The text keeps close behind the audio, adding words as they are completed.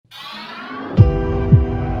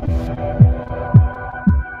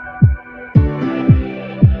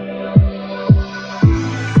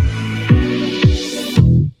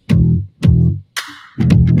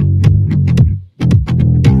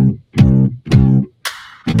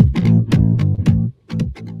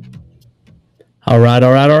All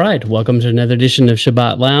right. Welcome to another edition of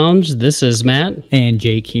Shabbat Lounge. This is Matt. And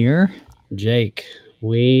Jake here. Jake,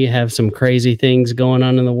 we have some crazy things going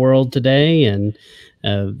on in the world today, and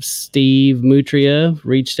Steve Moutria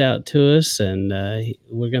reached out to us, and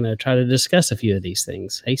we're going to try to discuss a few of these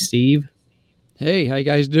things. Hey, Steve. Hey, how you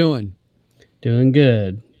guys doing? Doing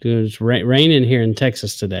good. It's raining here in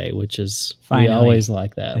Texas today, which is Finally. We always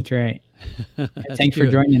like that. That's right. Thanks for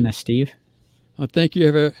joining us, Steve. Well, thank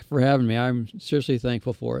you for having me. I'm seriously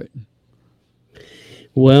thankful for it.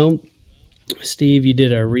 Well, Steve, you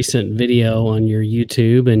did a recent video on your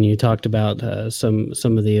YouTube, and you talked about some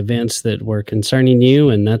of the events that were concerning you,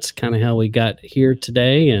 and that's kind of how we got here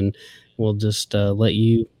today. And we'll just let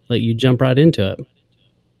you jump right into it.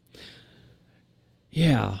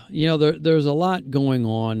 Yeah, there's a lot going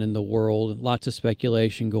on in the world, lots of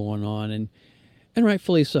speculation going on, and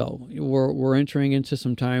rightfully so. We're entering into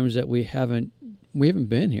some times that we haven't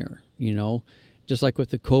been here. Just like with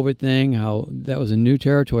the COVID thing, how that was a new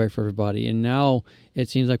territory for everybody, and now it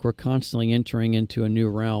seems like we're constantly entering into a new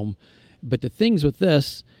realm. But the things with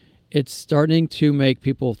this, it's starting to make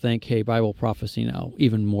people think, hey, Bible prophecy now,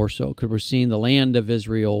 even more so, because we're seeing the land of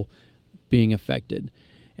Israel being affected.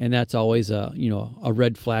 And that's always a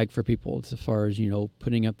red flag for people as far as,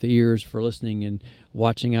 putting up the ears for listening and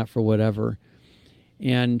watching out for whatever.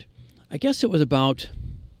 And I guess it was about,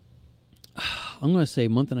 I'm going to say a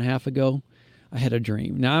month and a half ago, I had a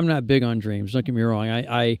dream. Now, I'm not big on dreams. Don't get me wrong.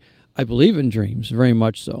 I believe in dreams, very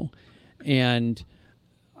much so. And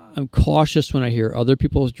I'm cautious when I hear other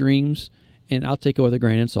people's dreams, and I'll take it with a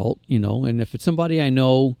grain of salt, And if it's somebody I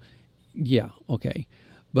know, yeah, okay.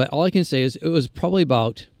 But all I can say is it was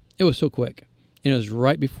so quick. And it was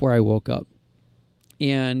right before I woke up.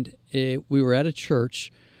 And we were at a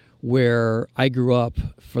church where I grew up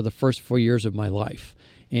for the first 4 years of my life.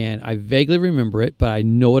 And I vaguely remember it, but I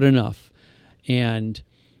know it enough. And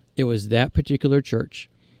it was that particular church.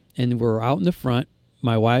 And we're out in the front.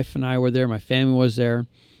 My wife and I were there. My family was there.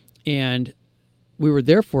 And we were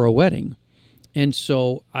there for a wedding. And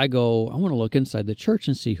so I go, I want to look inside the church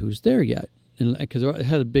and see who's there yet. Because it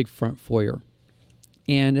had a big front foyer.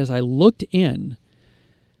 And as I looked in,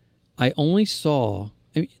 I only saw,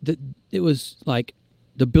 it was like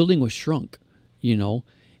the building was shrunk,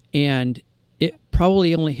 and it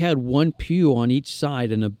probably only had one pew on each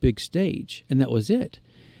side and a big stage, and that was it.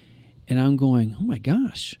 And I'm going, oh my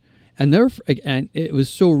gosh. And it was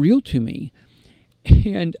so real to me.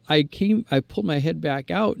 And I pulled my head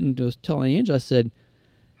back out and was telling Angela, I said,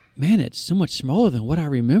 man, it's so much smaller than what I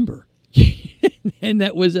remember. And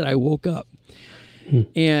that was it. I woke up.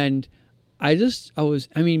 And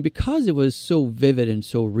because it was so vivid and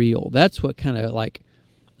so real, that's what kind of like,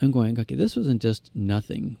 I'm going, okay, this wasn't just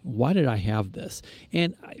nothing. Why did I have this?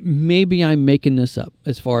 And maybe I'm making this up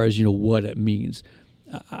as far as, what it means.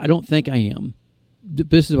 I don't think I am.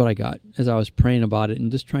 This is what I got as I was praying about it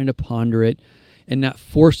and just trying to ponder it and not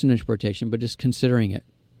force an interpretation, but just considering it.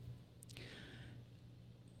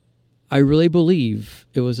 I really believe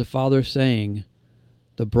it was a father saying,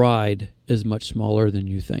 the bride is much smaller than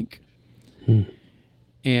you think.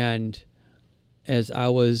 And as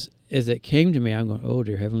it came to me, I'm going, oh,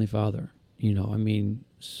 dear Heavenly Father,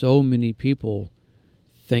 so many people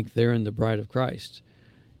think they're in the bride of Christ.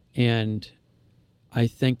 And I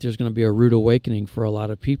think there's going to be a rude awakening for a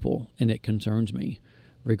lot of people, and it concerns me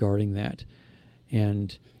regarding that.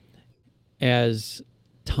 And as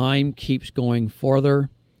time keeps going farther,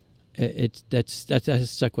 that's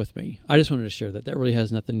stuck with me. I just wanted to share that. That really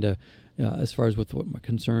has nothing to, as far as with what my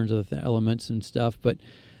concerns of the elements and stuff. But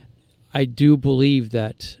I do believe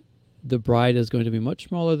that the bride is going to be much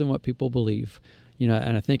smaller than what people believe.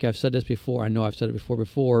 And I think I've said this before. I know I've said it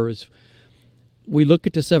before. Is we look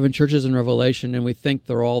at the 7 churches in Revelation and we think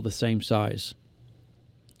they're all the same size.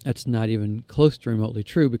 That's not even close to remotely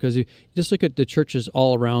true, because you just look at the churches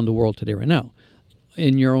all around the world today right now.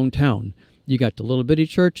 In your own town, you got the little bitty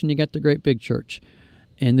church and you got the great big church.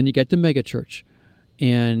 And then you got the mega church.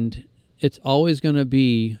 And it's always going to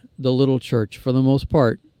be the little church, for the most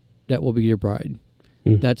part, that will be your bride.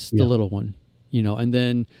 That's the little one, and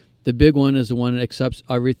then the big one is the one that accepts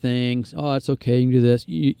everything. Oh, it's okay, you can do this.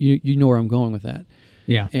 You know where I'm going with that.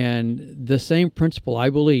 Yeah. And the same principle, I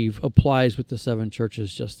believe, applies with the 7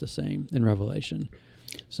 churches just the same in Revelation.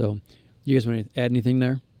 So you guys want to add anything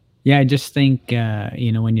there? Yeah, I just think,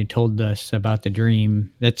 when you told us about the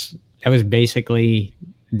dream, that was basically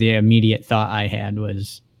the immediate thought I had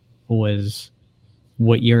was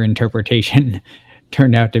what your interpretation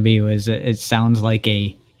turned out to be. Was it sounds like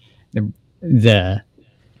the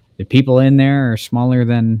people in there are smaller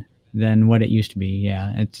than what it used to be.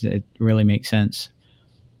 Yeah, it really makes sense.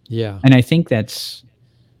 Yeah. And I think that's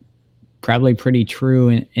probably pretty true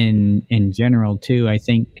in general too. I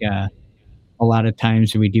think a lot of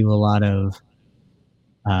times we do a lot of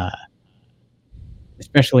uh,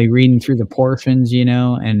 especially reading through the portions,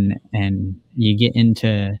 and you get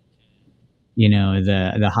into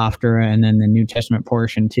the Haftarah and then the New Testament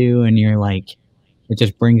portion too, and you're like, it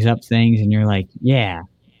just brings up things, and you're like, yeah,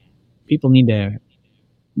 people need to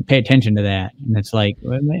pay attention to that. And it's like,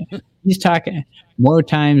 he's talking more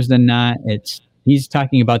times than not. He's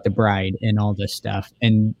talking about the bride and all this stuff,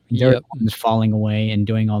 and they're Yep. the ones falling away and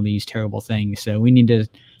doing all these terrible things. So we need to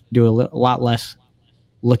do a lot less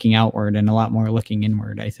looking outward and a lot more looking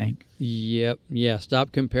inward, I think. Yep. Yeah.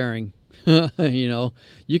 Stop comparing. You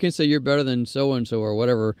can say you're better than so and so or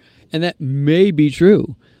whatever, and that may be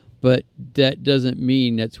true, but that doesn't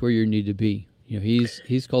mean that's where you need to be.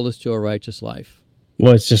 He's called us to a righteous life.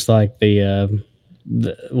 Well, it's just like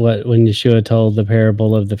what when Yeshua told the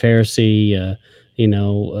parable of the Pharisee,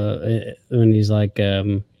 when he's like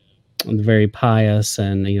very pious,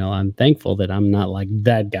 and I'm thankful that I'm not like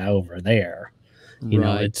that guy over there.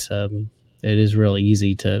 Right. It is really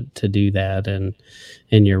easy to do that, and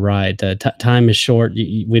you're right. Time is short.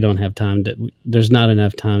 We don't have time there's not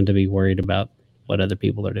enough time to be worried about what other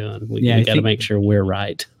people are doing. We got to make sure we're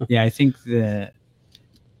right. Yeah, I think the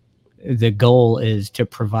goal is to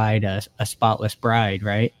provide a spotless bride,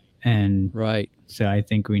 right? And Right. so I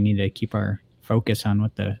think we need to keep our focus on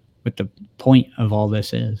what the point of all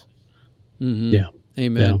this is. Mm-hmm. Yeah.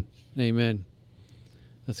 Amen. Yeah. Amen.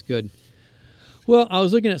 That's good. Well, I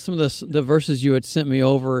was looking at some of the verses you had sent me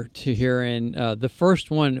over to here, and the first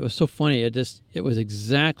one, it was so funny. It was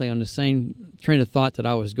exactly on the same train of thought that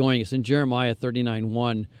I was going. It's in Jeremiah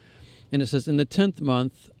 39:1, and it says, "In the 10th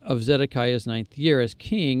month of Zedekiah's 9th year as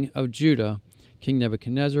king of Judah, King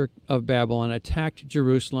Nebuchadnezzar of Babylon attacked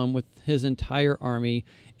Jerusalem with his entire army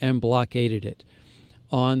and blockaded it.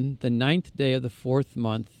 On the 9th day of the 4th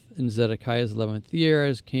month in Zedekiah's 11th year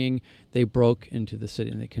as king, they broke into the city,"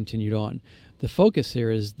 and they continued on. The focus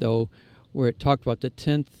here is, though, where it talked about the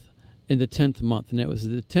 10th in the 10th month, and it was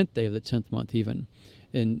the 10th day of the 10th month even,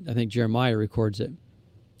 and I think Jeremiah records it.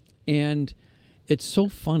 And it's so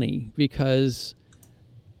funny because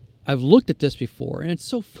I've looked at this before, and it's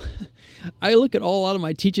so I look at a lot of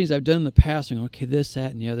my teachings I've done in the past and go, okay, this,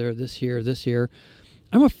 that, and the other, this here.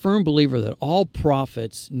 I'm a firm believer that all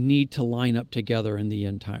prophets need to line up together in the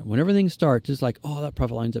end time. When everything starts, it's like, oh, that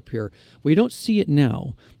prophet lines up here. We don't see it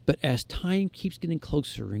now, but as time keeps getting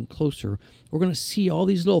closer and closer, we're going to see all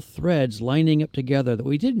these little threads lining up together that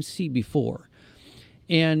we didn't see before.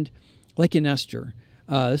 And like in Esther,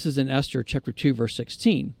 this is in Esther chapter 2, verse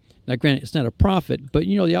 16. Now, granted, it's not a prophet, but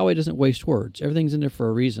Yahweh doesn't waste words. Everything's in there for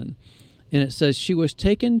a reason. And it says, "She was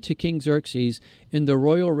taken to King Xerxes in the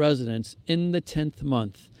royal residence in the 10th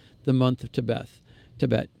month, the month of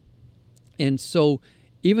Tebet." And so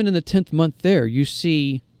even in the 10th month there, you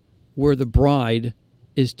see where the bride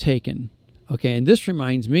is taken. Okay, and this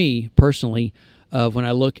reminds me personally of when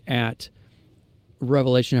I look at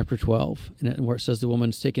Revelation chapter 12, and where it says the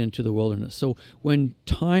woman's taken into the wilderness. So when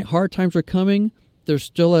hard times are coming, there's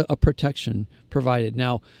still a protection provided.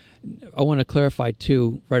 Now, I want to clarify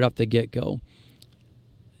too, right off the get-go.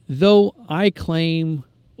 Though I claim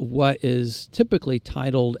what is typically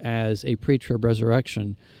titled as a pre-trib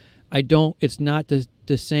resurrection, it's not the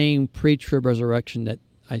same pre-trib resurrection that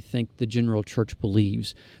I think the general church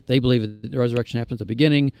believes. They believe that the resurrection happens at the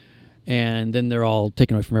beginning, and then they're all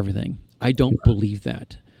taken away from everything. I don't believe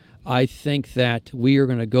that. I think that we are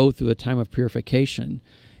going to go through a time of purification,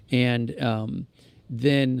 and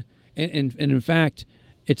then, and in fact,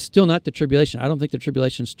 it's still not the tribulation. I don't think the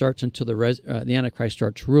tribulation starts until the Antichrist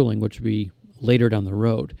starts ruling, which would be later down the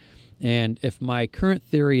road. And if my current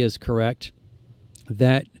theory is correct,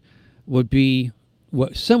 that would be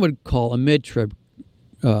what some would call a mid-trib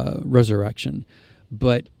resurrection.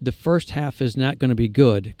 But the first half is not going to be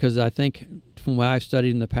good, because I think from what I've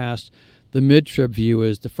studied in the past, the mid-trib view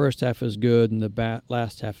is the first half is good and the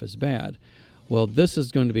last half is bad. Well, this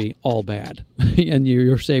is going to be all bad, and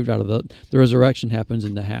you're saved out of the resurrection happens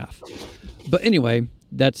in the half. But anyway,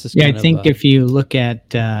 that's just I think if you look at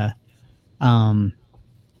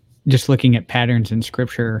just looking at patterns in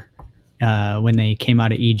Scripture, when they came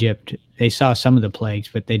out of Egypt, they saw some of the plagues,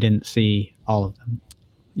 but they didn't see all of them.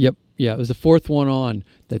 Yep. Yeah, it was the fourth one on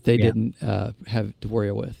that they didn't have to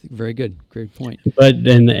worry with. Very good. Great point. But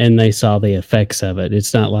and they saw the effects of it.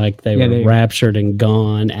 It's not like they were raptured and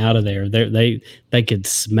gone out of there. They could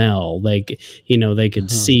smell. They could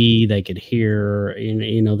see. They could hear.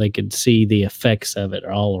 They could see the effects of it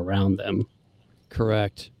all around them.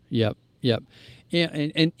 Correct. Yep. Yeah,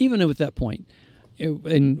 and even with that point,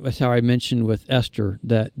 and that's how I mentioned with Esther,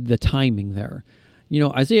 that the timing there.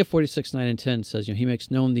 Isaiah 46:9 and 10 says, he makes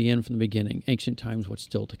known the end from the beginning, ancient times, what's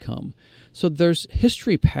still to come. So there's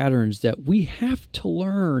history patterns that we have to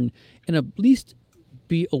learn and at least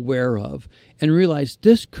be aware of and realize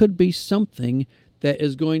this could be something that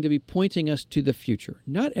is going to be pointing us to the future.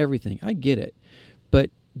 Not everything, I get it,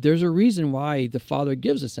 but there's a reason why the Father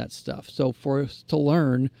gives us that stuff. So for us to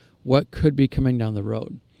learn what could be coming down the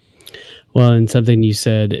road. Well, and something you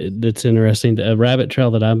said that's interesting, a rabbit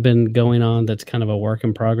trail that I've been going on that's kind of a work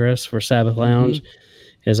in progress for Sabbath Lounge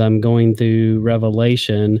is I'm going through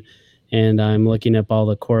Revelation and I'm looking up all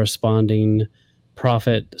the corresponding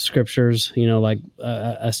prophet scriptures.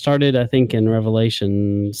 I started, I think, in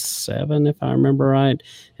Revelation 7, if I remember right,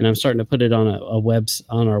 and I'm starting to put it on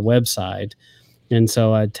on our website. And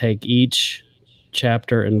so I take each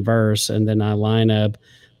chapter and verse, and then I line up,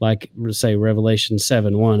 like, say, Revelation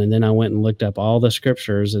 7:1, and then I went and looked up all the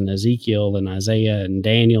scriptures in Ezekiel and Isaiah and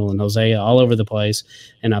Daniel and Hosea all over the place,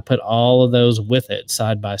 and I put all of those with it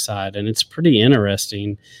side by side, and it's pretty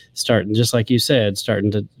interesting, starting, just like you said,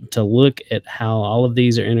 starting to look at how all of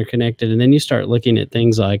these are interconnected, and then you start looking at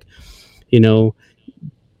things like,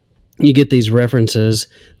 you get these references,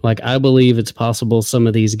 like, I believe it's possible some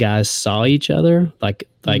of these guys saw each other.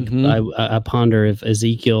 I ponder if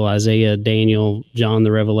Ezekiel, Isaiah, Daniel, John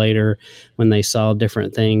the Revelator, when they saw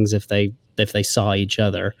different things, if they saw each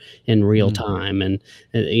other in real time. And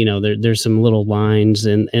there's some little lines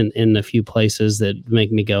in a few places that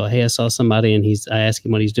make me go, hey, I saw somebody, and I asked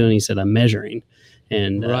him what he's doing. He said, I'm measuring.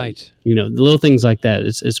 And right, the little things like that,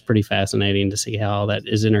 it's pretty fascinating to see how all that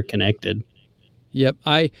is interconnected. Yep.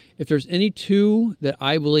 If there's any two that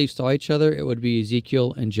I believe saw each other, it would be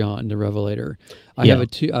Ezekiel and John the Revelator. I have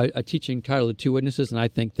a teaching titled The Two Witnesses, and I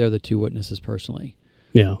think they're the two witnesses personally.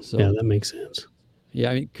 Yeah. So, yeah, that makes sense.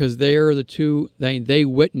 Yeah, because they are the two. They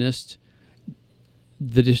witnessed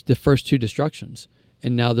the first two destructions,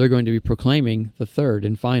 and now they're going to be proclaiming the third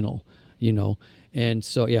and final. And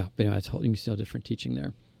so but anyway, you can see a different teaching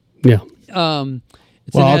there. Yeah.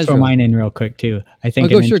 I'll throw mine in real quick too. I think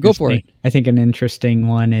go for it. I think an interesting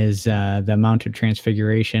one is the Mount of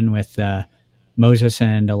Transfiguration with Moses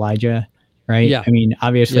and Elijah, right? Yeah. I mean,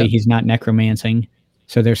 obviously he's not necromancing,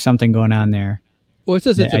 so there's something going on there. Well, it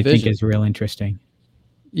says it's a vision. I think is real interesting.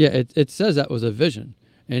 Yeah, it says that was a vision,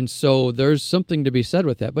 and so there's something to be said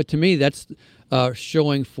with that. But to me, that's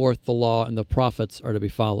showing forth the law and the prophets are to be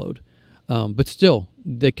followed. But still,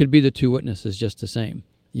 they could be the two witnesses just the same.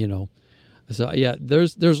 So yeah,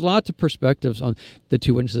 there's lots of perspectives on the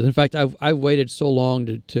two witnesses. In fact, I've waited so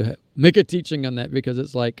long to make a teaching on that because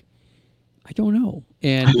it's like, I don't know.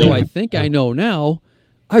 And though I think I know now,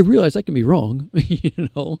 I realize I can be wrong,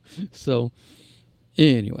 So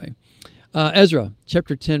anyway, Ezra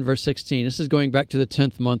chapter 10, verse 16. This is going back to the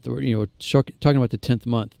 10th month, or, talking about the 10th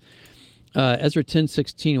month. Ezra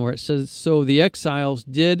 10:16, where it says, so the exiles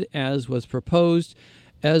did as was proposed.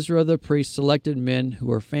 Ezra the priest selected men who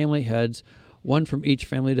were family heads, one from each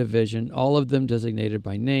family division, all of them designated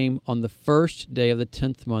by name. On the first day of the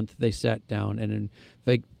 10th month, they sat down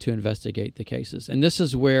to investigate the cases. And this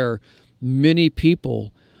is where many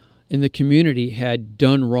people in the community had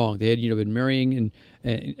done wrong. They had, been marrying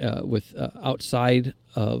with outside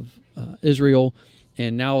of Israel,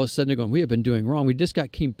 and now all of a sudden they're going, we have been doing wrong. We just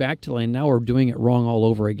came back to the land. Now we're doing it wrong all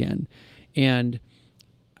over again. And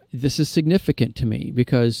this is significant to me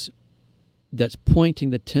because that's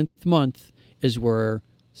pointing the 10th month is where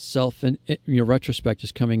retrospect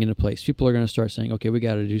is coming into place. People are going to start saying, okay, we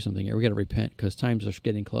got to do something here. We got to repent because times are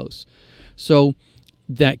getting close. So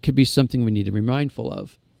that could be something we need to be mindful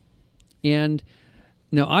of. And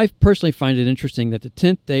now I personally find it interesting that the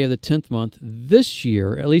 10th day of the 10th month this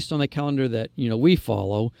year, at least on the calendar that, we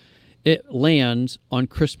follow, it lands on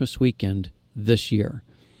Christmas weekend this year.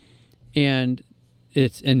 And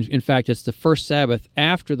in fact, it's the first Sabbath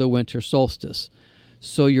after the winter solstice.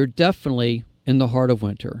 So you're definitely in the heart of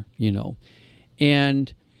winter,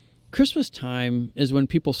 And Christmas time is when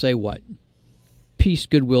people say what? Peace,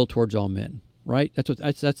 goodwill towards all men, right?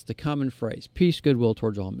 That's the common phrase. Peace, goodwill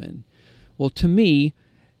towards all men. Well, to me,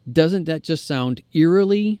 doesn't that just sound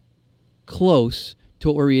eerily close to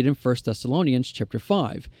what we read in 1 Thessalonians chapter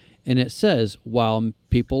 5? And it says, while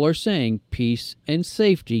people are saying peace and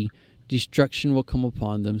safety, destruction will come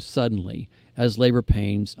upon them suddenly, as labor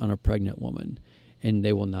pains on a pregnant woman, and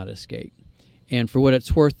they will not escape. And for what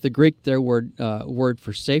it's worth, the Greek word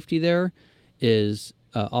for safety there is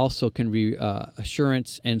also can be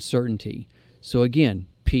assurance and certainty. So again,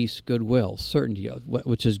 peace, goodwill, certainty,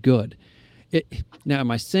 which is good. Now,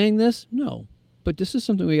 am I saying this? No. But this is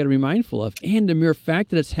something we got to be mindful of. And the mere fact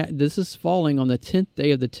that this is falling on the 10th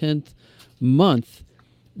day of the 10th month,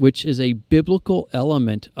 which is a biblical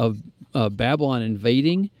element of Babylon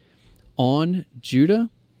invading on Judah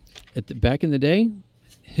back in the day.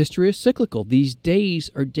 History is cyclical. These days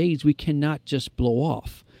are days we cannot just blow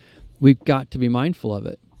off. We've got to be mindful of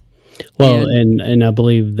it. Well, and I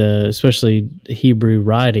believe especially Hebrew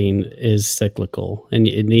writing is cyclical, and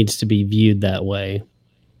it needs to be viewed that way.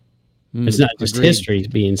 It's not just agreed. history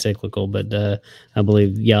being cyclical, but I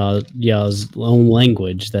believe Yah's own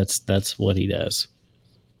language. That's what he does.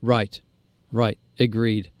 Right.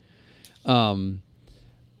 Agreed.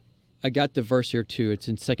 I got the verse here too. It's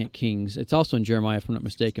in 2 Kings. It's also in Jeremiah, if I'm not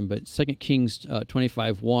mistaken, but 2 Kings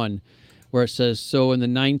 25:1, where it says, "So in the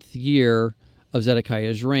 9th year of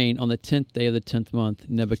Zedekiah's reign, on the 10th day of the 10th month,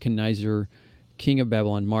 Nebuchadnezzar, king of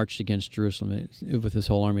Babylon, marched against Jerusalem with his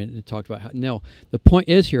whole army." It talked about how. No, the point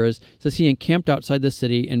is it says he encamped outside the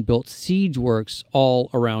city and built siege works all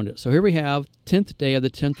around it. So here we have 10th day of the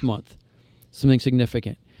 10th month, something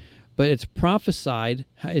significant. But it's prophesied,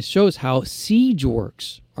 it shows how siege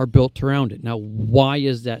works are built around it. Now, why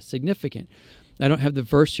is that significant? I don't have the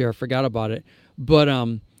verse here, I forgot about it. But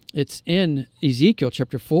it's in Ezekiel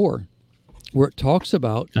chapter 4, where it talks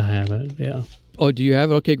about... I have it, yeah. Oh, do you have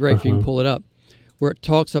it? Okay, great. If you can pull it up. Where it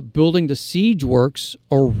talks about building the siege works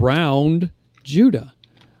around Judah.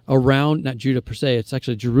 Around, not Judah per se, it's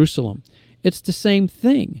actually Jerusalem. It's the same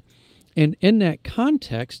thing. And in that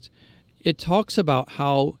context, it talks about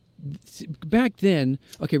how back then,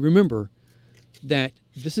 okay, remember that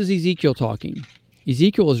this is Ezekiel talking.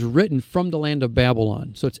 Ezekiel is written from the land of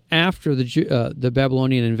Babylon, so it's after the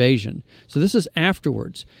Babylonian invasion. So this is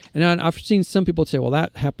afterwards. And I've seen some people say, well,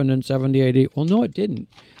 that happened in 70 AD. Well, no, it didn't,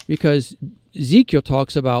 because Ezekiel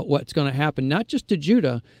talks about what's going to happen, not just to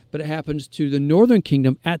Judah, but it happens to the northern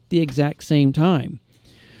kingdom at the exact same time.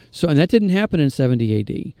 So, and that didn't happen in 70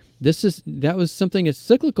 AD. That was something that's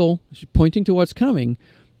cyclical, pointing to what's coming.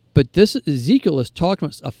 But this Ezekiel is talking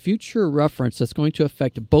about a future reference that's going to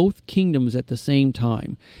affect both kingdoms at the same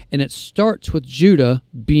time. And it starts with Judah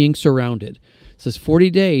being surrounded. It says 40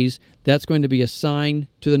 days, that's going to be a sign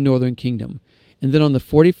to the northern kingdom. And then on the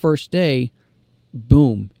 41st day,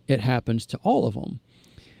 boom, it happens to all of them.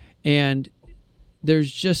 And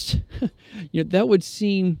there's just, that would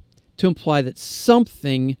seem to imply that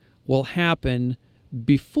something will happen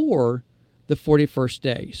before the 41st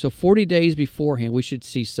day. So 40 days beforehand, we should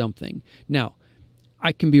see something. Now,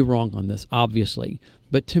 I can be wrong on this, obviously,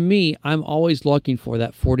 but to me, I'm always looking for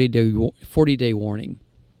that 40-day warning,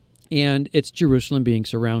 and it's Jerusalem being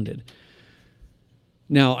surrounded.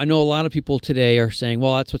 Now, I know a lot of people today are saying,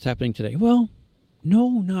 well, that's what's happening today. Well, no,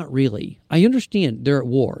 not really. I understand they're at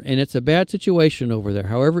war, and it's a bad situation over there.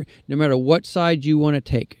 However, no matter what side you want to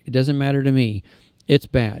take, it doesn't matter to me. It's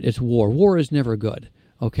bad. It's war. War is never good.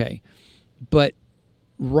 Okay. But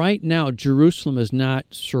right now, Jerusalem is not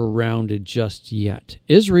surrounded just yet.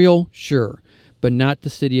 Israel, sure, but not the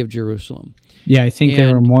city of Jerusalem. Yeah, I think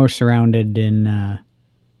they were more surrounded in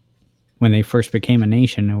when they first became a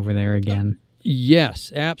nation over there again.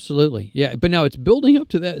 Yes, absolutely. Yeah, but now it's building up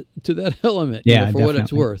to that element. Yeah, for definitely. what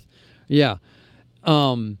it's worth. Yeah.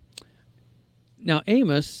 Now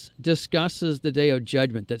Amos discusses the day of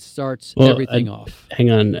judgment that starts everything off. Hang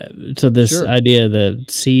on. So this idea that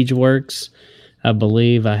siege works, I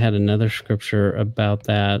believe I had another scripture about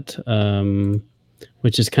that,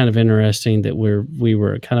 which is kind of interesting that we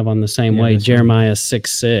were kind of on the same way. Jeremiah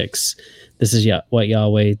 6:6. This is what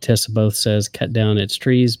Yahweh Tessaboth says: cut down its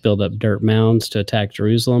trees, build up dirt mounds to attack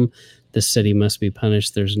Jerusalem. This city must be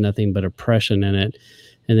punished. There's nothing but oppression in it.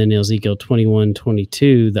 And then Ezekiel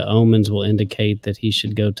 21:22, the omens will indicate that he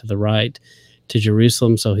should go to the right to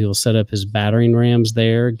Jerusalem. So he will set up his battering rams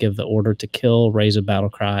there, give the order to kill, raise a battle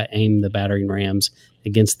cry, aim the battering rams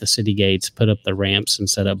against the city gates, put up the ramps, and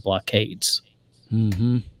set up blockades.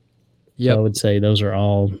 Mm-hmm. Yeah, so I would say those are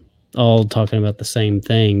all talking about the same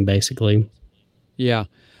thing, basically. Yeah.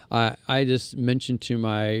 I just mentioned to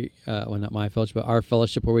my, well, not my fellowship, but our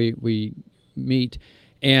fellowship where we meet,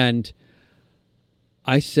 and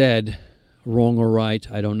I said, wrong or right,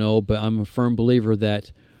 I don't know, but I'm a firm believer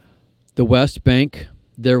that the West Bank,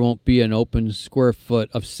 there won't be an open square foot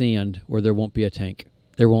of sand where there won't be a tank.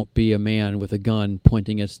 There won't be a man with a gun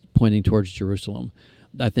pointing towards Jerusalem.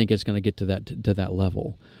 I think it's going to get to that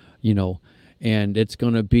level, and it's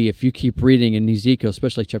going to be, if you keep reading in Ezekiel,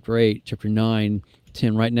 especially chapter 8, chapter 9,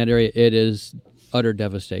 10, right in that area, it is utter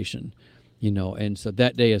devastation, and so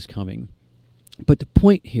that day is coming. But the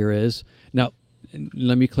point here is, now,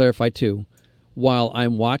 let me clarify too, while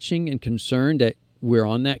I'm watching and concerned that we're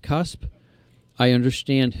on that cusp, I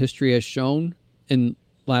understand history has shown in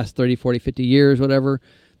last 30, 40, 50 years, whatever,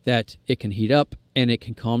 that it can heat up and it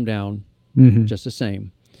can calm down just the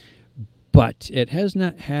same. But it has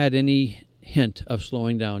not had any hint of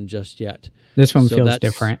slowing down just yet. This one feels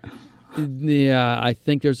different. Yeah, I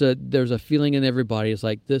think there's a feeling in everybody. It's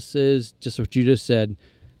like, this is just what you just said.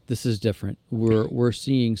 This is different. We're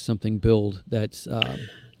seeing something build that's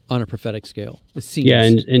on a prophetic scale. It seems. Yeah,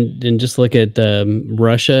 and just look at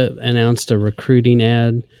Russia announced a recruiting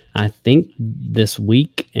ad, I think this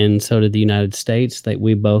week, and so did the United States. That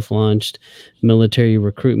we both launched military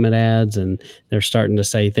recruitment ads, and they're starting to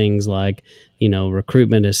say things like,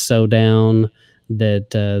 recruitment is so down that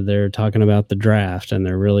they're talking about the draft, and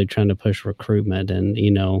they're really trying to push recruitment. And I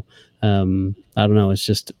don't know, it's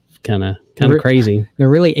just kind of crazy. They're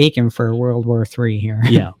really aching for World War III here.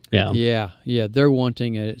 Yeah. They're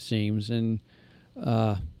wanting it, it seems, and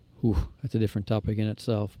that's a different topic in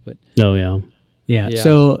itself. But yeah.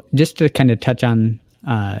 So just to kind of touch on,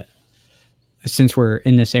 since we're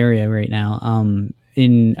in this area right now,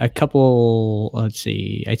 in a couple, let's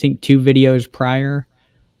see, I think 2 videos prior,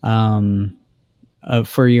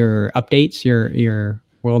 for your updates, your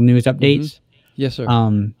world news updates. Yes,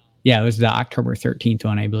 sir. Yeah, it was the October 13th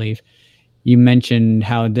one, I believe. You mentioned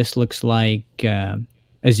how this looks like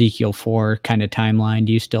Ezekiel 4 kind of timeline.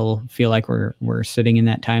 Do you still feel like we're sitting in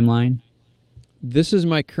that timeline? This is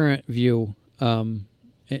my current view. And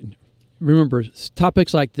remember,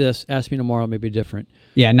 topics like this, ask me tomorrow, may be different.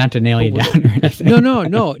 Yeah, not to nail you down or anything.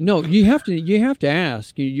 No. You have to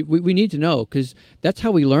ask. We need to know, because that's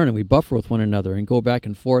how we learn, and we buffer with one another and go back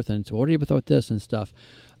and forth. And so, what do you thought this and stuff?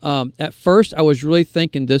 At first, I was really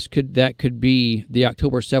thinking that could be the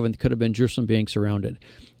October 7th, could have been Jerusalem being surrounded.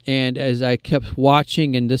 And as I kept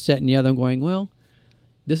watching and this, that, and the other, I'm going, well,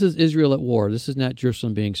 this is Israel at war. This is not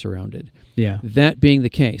Jerusalem being surrounded. Yeah. That being the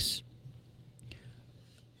case,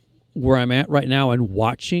 where I'm at right now and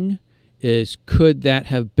watching is, could that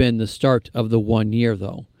have been the start of the 1 year,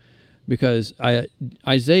 though? Because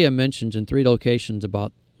Isaiah mentions in 3 locations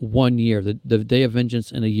about 1 year, the day of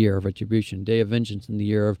vengeance and a year of retribution, day of vengeance and the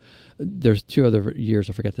year of, there's 2 other years,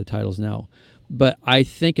 I forget the titles now. But I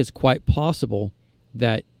think it's quite possible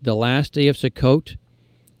that the last day of Sukkot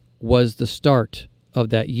was the start of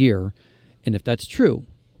that year. And if that's true,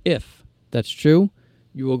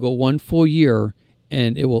 you will go 1 full year,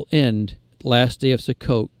 and it will end last day of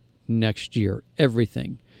Sukkot next year,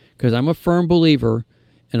 everything. Because I'm a firm believer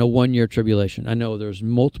in a 1 year tribulation. I know there's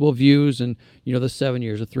multiple views, and the 7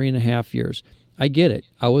 years, the 3.5 years. I get it.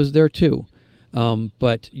 I was there too.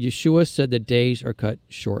 But Yeshua said the days are cut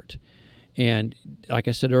short. And like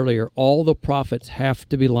I said earlier, all the prophets have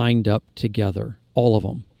to be lined up together, all of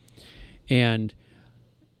them. And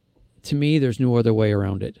to me, there's no other way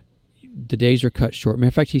around it. The days are cut short. Matter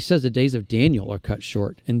of fact, he says the days of Daniel are cut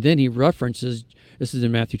short. And then he references, this is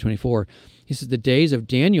in Matthew 24, he says the days of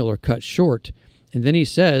Daniel are cut short. And then he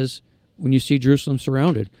says, when you see Jerusalem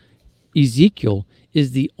surrounded, Ezekiel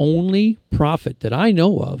is the only prophet that I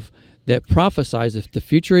know of that prophesies of the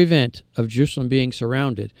future event of Jerusalem being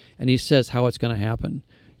surrounded. And he says how it's going to happen.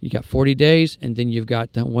 You got 40 days, and then you've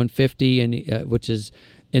got the 150, and which is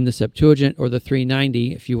in the Septuagint, or the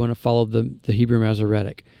 390 if you want to follow the Hebrew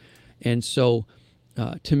Masoretic. And so,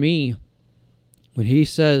 to me, when he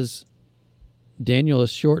says Daniel is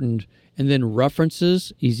shortened and then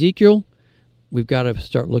references Ezekiel, we've got to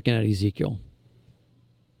start looking at Ezekiel.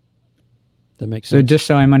 That makes sense. So just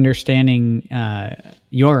so I'm understanding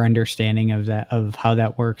your understanding of that, of how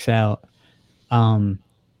that works out,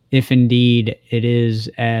 if indeed it is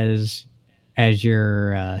as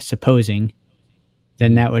you're supposing,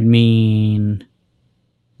 then that would mean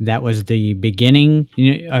that was the beginning.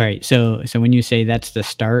 All right. So when you say that's the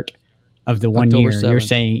start of the 1 year, 7th. You're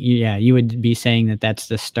saying, you would be saying that that's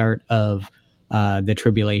the start of the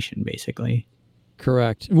tribulation, basically.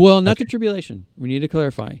 Correct. Well, not the tribulation. We need to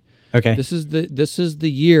clarify. Okay. This is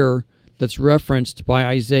the year that's referenced by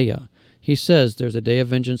Isaiah. He says there's a day of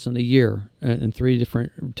vengeance in the year, and 3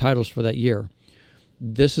 different titles for that year.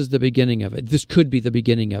 This is the beginning of it. This could be the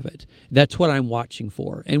beginning of it. That's what I'm watching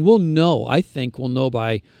for. And we'll know, I think we'll know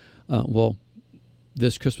by,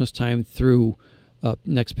 this Christmas time through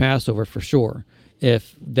next Passover for sure,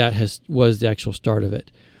 if that was the actual start of it.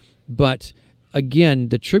 But again,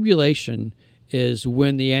 the tribulation is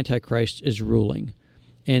when the Antichrist is ruling.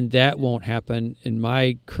 And that won't happen, in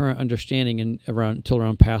my current understanding, until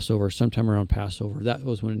around Passover, sometime around Passover. That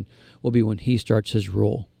will be when he starts his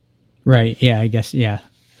rule. Right. Yeah, I guess. Yeah.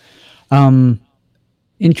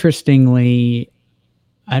 Interestingly,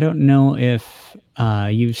 I don't know if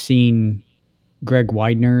you've seen Greg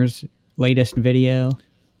Widener's latest video.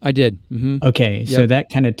 I did. Okay, so Yep. that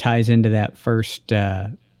kind of ties into that first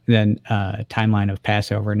timeline of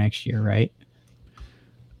Passover next year, right?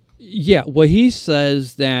 Yeah. Well, he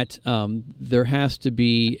says that there has to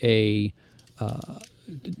be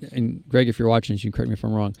and Greg, if you're watching this, you can correct me if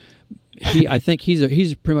I'm wrong. I think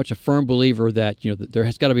he's pretty much a firm believer that that there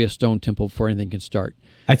has got to be a stone temple before anything can start.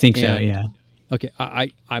 I think so, And yeah. okay,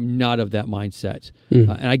 I'm not of that mindset,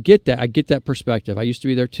 Mhm. and I get that. I get that perspective. I used to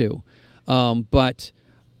be there too, but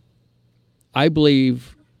I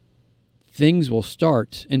believe things will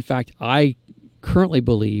start. In fact, I currently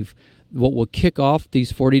believe what will kick off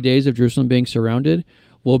these 40 days of Jerusalem being surrounded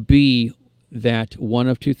will be that one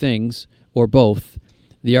of two things, or both.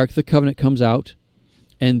 The Ark of the Covenant comes out,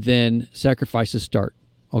 and then sacrifices start.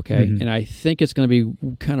 Okay. Mhm. And I think it's going to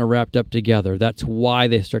be kind of wrapped up together. That's why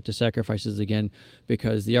they start the sacrifices again,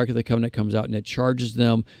 because the Ark of the Covenant comes out and it charges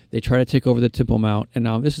them. They try to take over the Temple Mount. And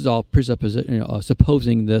now this is all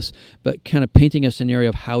supposing this, but kind of painting a scenario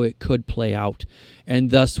of how it could play out.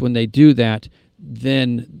 And thus, when they do that,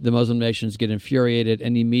 then the Muslim nations get infuriated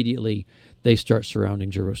and immediately they start surrounding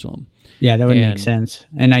Jerusalem. Yeah, that would make And- sense.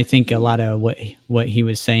 And I think a lot of what he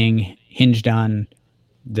was saying hinged on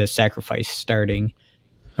the sacrifice starting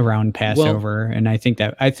around Passover, and I think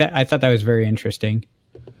that I thought that was very interesting.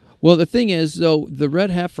 Well, the thing is, though, the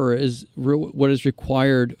red heifer is what is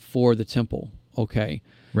required for the temple. Okay,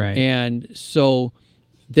 Right. and so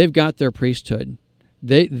they've got their priesthood.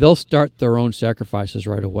 They'll start their own sacrifices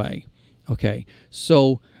right away. Okay,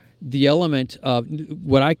 so the element of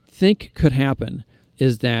what I think could happen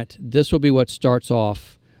is that this will be what starts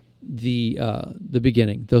off the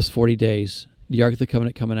beginning, those 40 days, the Ark of the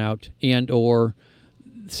Covenant coming out, and or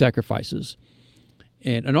sacrifices,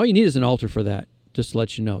 and all you need is an altar for that. Just to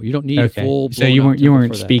let you know, you don't need a full. So you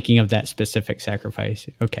weren't speaking of that specific sacrifice.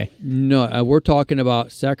 Okay. No, we're talking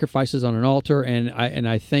about sacrifices on an altar, and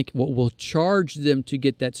I think what will charge them to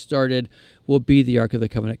get that started will be the Ark of the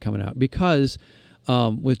Covenant coming out, because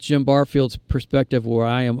with Jim Barfield's perspective, where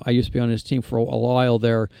I used to be on his team for a while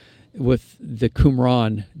there, with the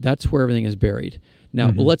Qumran, that's where everything is buried. Now,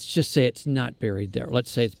 let's just say it's not buried there. Let's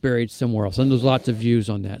say it's buried somewhere else. And there's lots of views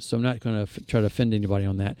on that, so I'm not going to try to offend anybody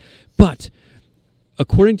on that. But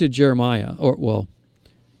according to Jeremiah,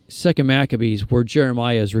 Second Maccabees, where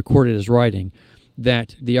Jeremiah is recorded as writing,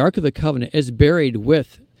 that the Ark of the Covenant is buried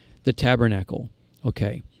with the tabernacle.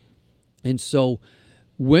 Okay. And so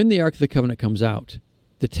when the Ark of the Covenant comes out,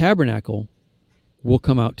 the tabernacle will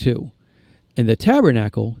come out too. And the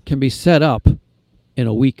tabernacle can be set up in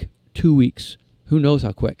a week, 2 weeks. Who knows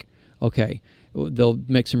how quick? Okay. They'll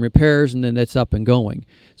make some repairs and then it's up and going.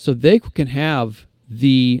 So they can have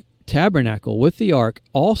the tabernacle with the ark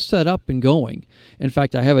all set up and going. In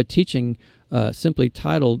fact, I have a teaching simply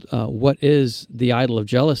titled, What is the Idol of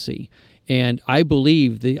Jealousy? And I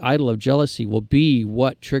believe the idol of jealousy will be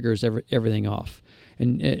what triggers everything off.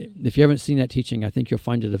 And if you haven't seen that teaching, I think you'll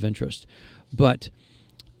find it of interest. But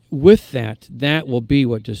with that will be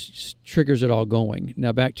what just triggers it all going.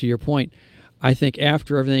 Now, back to your point, I think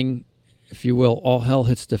after everything, if you will, all hell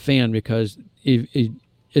hits the fan, because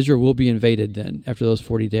Israel will be invaded then after those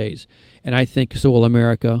 40 days. And I think so will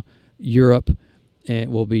America, Europe,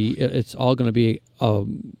 and it's all going to be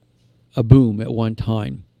a boom at one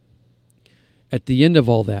time. At the end of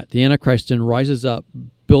all that, the Antichrist then rises up,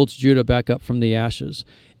 builds Judah back up from the ashes.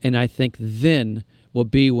 And I think then will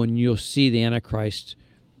be when you'll see the Antichrist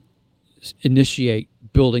initiate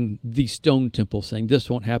building the stone temple, saying this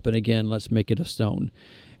won't happen again, let's make it of stone.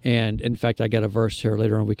 And in fact, I got a verse here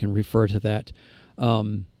later on, we can refer to that.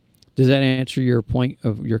 Does that answer your point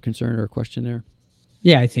of your concern or question there?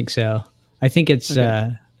 Yeah, I think so. I think it's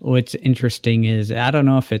what's interesting is, I don't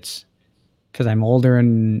know if it's because I'm older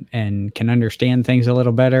and can understand things a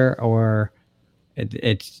little better, or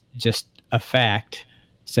it's just a fact.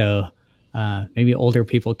 So maybe older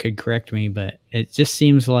people could correct me, but it just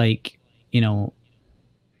seems like,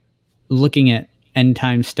 looking at end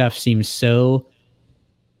time stuff seems so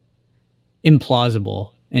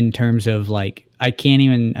implausible in terms of, like, I can't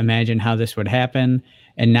even imagine how this would happen.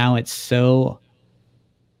 And now it's so,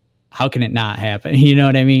 how can it not happen? You know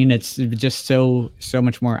what I mean? It's just so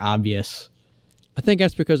much more obvious. I think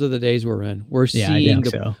that's because of the days we're in. We're seeing I think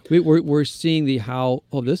so. We're seeing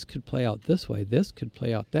this could play out this way, this could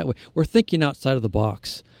play out that way. We're thinking outside of the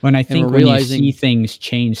box. When I think when you see things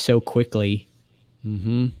change so quickly,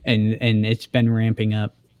 and it's been ramping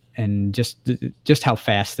up, and just how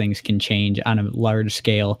fast things can change on a large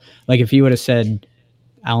scale. Like if you would have said,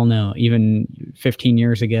 I don't know, even 15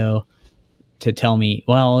 years ago, to tell me,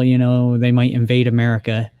 well, they might invade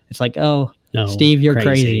America. It's like, oh, no, Steve, you're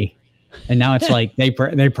crazy. And now it's like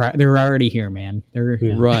they're already here, man. They're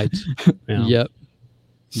Right. Yeah. Yep.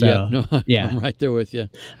 So, Yep. No, yeah. I'm right there with you.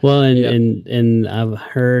 Well, and, Yep. and I've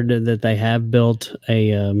heard that they have built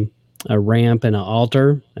a ramp and an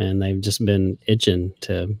altar, and they've just been itching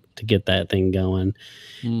to get that thing going.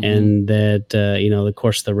 Mhm. And that of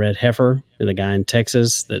course, the red heifer, the guy in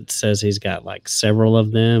Texas that says he's got like several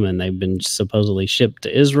of them, and they've been supposedly shipped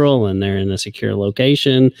to Israel, and they're in a secure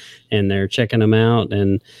location, and they're checking them out,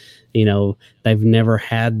 and they've never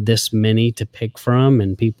had this many to pick from,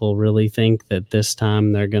 and people really think that this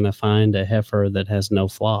time they're going to find a heifer that has no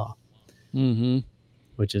flaw, Mhm.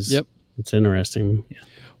 which is Yep. it's interesting.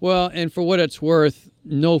 Well, and for what it's worth,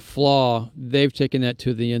 no flaw. They've taken that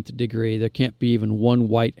to the nth degree. There can't be even one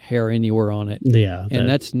white hair anywhere on it. Yeah, And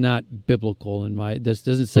that's not biblical this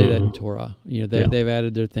doesn't say that in Torah. They've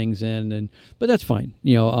added their things in, but that's fine.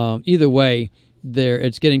 Either way,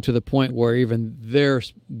 it's getting to the point where even their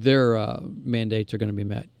mandates are going to be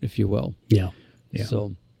met, if you will. Yeah.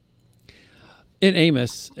 So in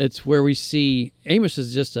Amos, it's where we see Amos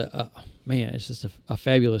is just it's just a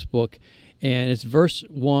fabulous book. And it's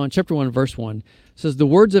chapter 1, verse 1. It says, the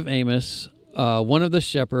words of Amos, one of the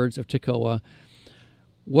shepherds of Tekoa,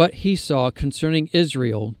 what he saw concerning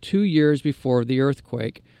Israel 2 years before the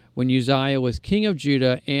earthquake, when Uzziah was king of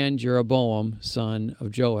Judah and Jeroboam, son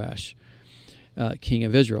of Joash, king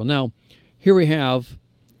of Israel. Now, here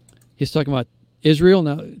he's talking about Israel.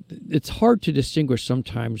 Now, it's hard to distinguish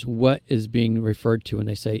sometimes what is being referred to when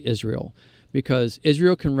they say Israel, because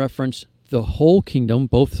Israel can reference the whole kingdom,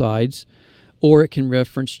 both sides, or it can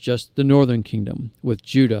reference just the northern kingdom, with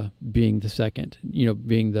Judah being the second,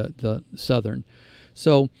 being the southern.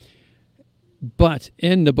 So, but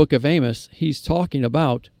in the book of Amos, he's talking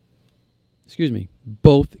about,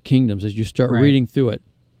 both kingdoms as you start reading through it.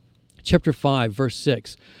 Chapter 5, verse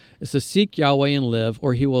 6, it says, seek Yahweh and live,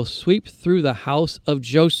 or he will sweep through the house of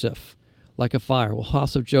Joseph like a fire. Well,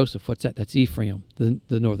 house of Joseph, what's that? That's Ephraim,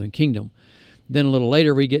 the northern kingdom. Then a little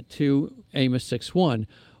later, we get to Amos 6:1.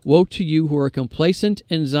 Woe to you who are complacent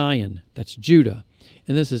in Zion, that's Judah.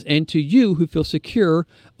 And this is, and to you who feel secure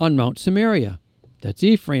on Mount Samaria, that's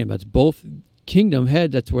Ephraim. That's both kingdom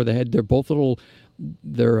head. That's where they had their both little,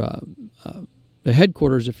 the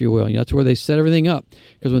headquarters, if you will. That's where they set everything up.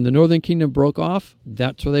 Because when the northern kingdom broke off,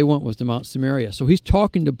 that's where they went, was to Mount Samaria. So he's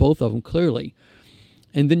talking to both of them clearly.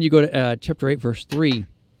 And then you go to chapter 8, verse 3.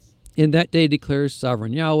 In that day declares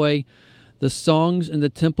sovereign Yahweh, the songs in the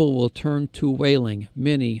temple will turn to wailing,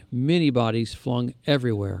 many, many bodies flung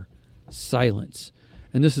everywhere. Silence.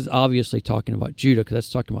 And this is obviously talking about Judah, because that's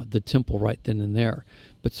talking about the temple right then and there.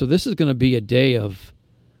 But so this is going to be a day of,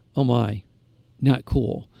 oh my, not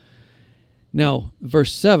cool. Now,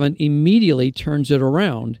 verse 7 immediately turns it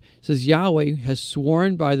around. It says, Yahweh has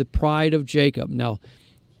sworn by the pride of Jacob. Now,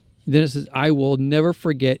 then it says, I will never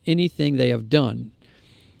forget anything they have done.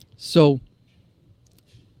 So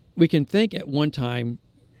we can think at one time,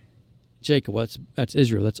 Jacob, well, that's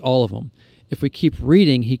Israel, that's all of them. If we keep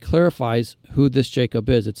reading, he clarifies who this Jacob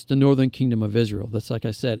is. It's the northern kingdom of Israel. That's, like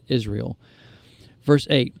I said, Israel. Verse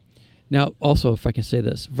 8. Now, also, if I can say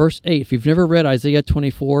this, verse 8, if you've never read Isaiah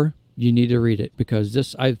 24, you need to read it, because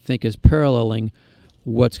this, I think, is paralleling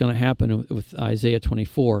what's going to happen with Isaiah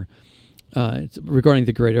 24 it's regarding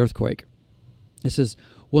the great earthquake. It says,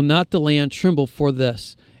 will not the land tremble for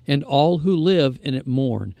this, and all who live in it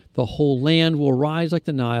mourn? The whole land will rise like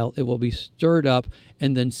the Nile. It will be stirred up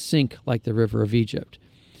and then sink like the river of Egypt.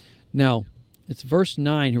 Now, it's verse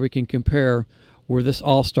 9 here we can compare where this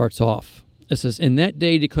all starts off. It says, in that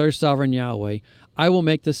day declares sovereign Yahweh, I will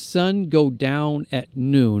make the sun go down at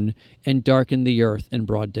noon and darken the earth in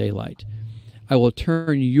broad daylight. I will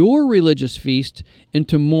turn your religious feast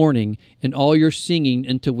into mourning and all your singing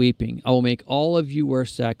into weeping. I will make all of you wear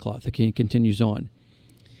sackcloth. The king continues on.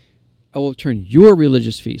 I will turn your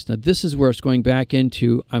religious feast. Now, this is where it's going back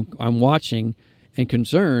into, I'm watching and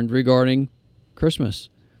concerned regarding Christmas.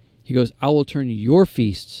 He goes, I will turn your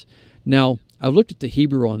feasts. Now, I've looked at the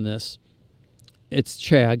Hebrew on this. It's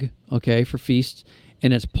chag, okay, for feasts,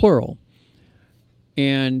 and it's plural.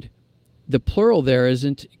 And the plural there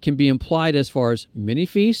can be implied as far as many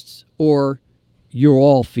feasts or your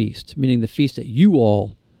all feast, meaning the feast that you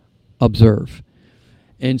all observe.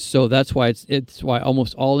 And so that's why it's why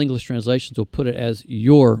almost all English translations will put it as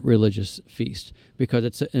your religious feast, because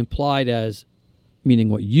it's implied as meaning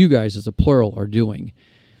what you guys as a plural are doing.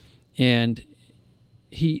 And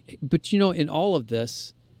but in all of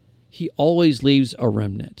this, he always leaves a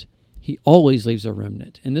remnant. He always leaves a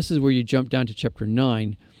remnant. And this is where you jump down to chapter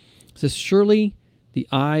 9. It says, surely the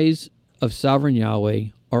eyes of sovereign Yahweh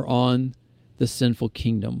are on the sinful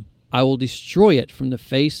kingdom, I will destroy it from the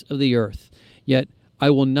face of the earth. Yet I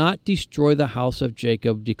will not destroy the house of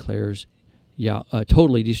Jacob, declares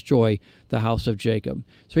totally destroy the house of Jacob.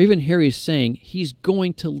 So even here he's saying he's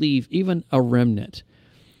going to leave even a remnant.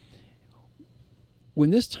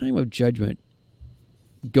 When this time of judgment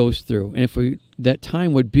goes through, and if that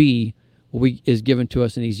time would be what is given to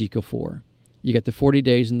us in Ezekiel 4. You got the 40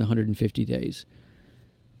 days and the 150 days.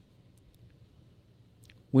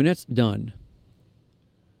 When that's done,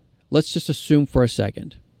 let's just assume for a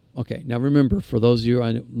second. Okay, now remember, for those of you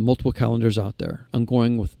on multiple calendars out there, I'm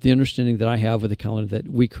going with the understanding that I have with the calendar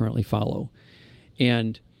that we currently follow.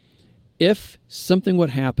 And if something would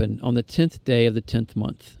happen on the 10th day of the 10th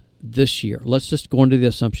month this year, let's just go into the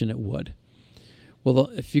assumption it would. Well,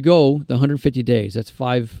 if you go the 150 days, that's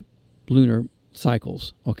 5 lunar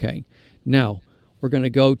cycles. Okay, now we're going to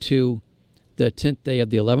go to the 10th day of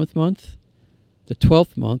the 11th month, the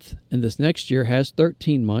 12th month, and this next year has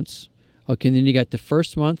 13 months. Okay, and then you got the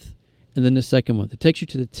first month and then the second month. It takes you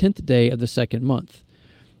to the 10th day of the second month.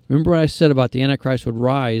 Remember what I said about the Antichrist would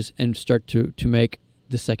rise and start to make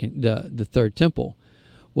the third temple.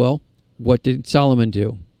 Well, what did Solomon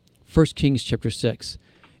do? 1 Kings chapter 6.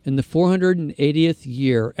 In the 480th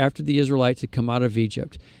year after the Israelites had come out of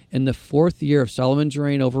Egypt, in the 4th year of Solomon's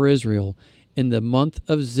reign over Israel, in the month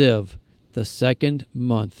of Ziv, the second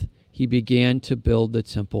month, he began to build the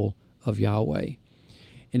temple of Yahweh.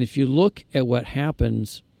 And if you look at what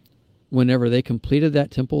happens whenever they completed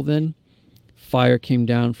that temple, then fire came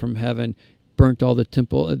down from heaven, burnt all the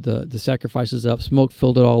temple, the sacrifices up, smoke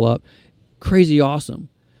filled it all up. Crazy awesome.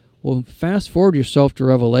 Well, fast forward yourself to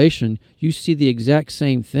Revelation, you see the exact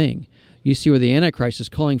same thing. You see where the Antichrist is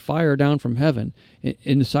calling fire down from heaven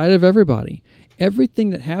in the sight of everybody.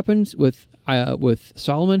 Everything that happens with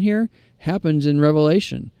Solomon here happens in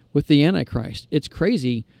Revelation with the Antichrist. It's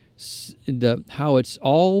crazy how it's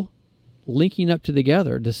all linking up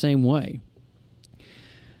together the same way.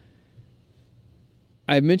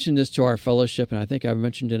 I mentioned this to our fellowship, and I think I've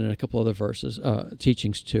mentioned it in a couple other verses,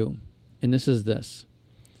 teachings too. And this is this.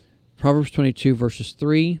 Proverbs 22 verses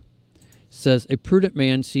 3 says, a prudent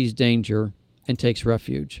man sees danger and takes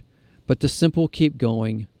refuge, but the simple keep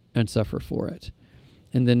going and suffer for it.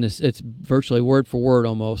 And then it's virtually word for word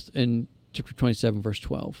almost in chapter 27 verse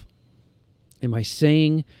 12. Am I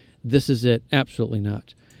saying this is it? Absolutely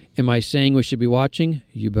not. Am I saying we should be watching?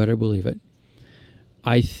 You better believe it.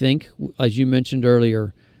 I think, as you mentioned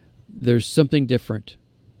earlier, there's something different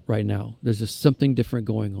right now. There's just something different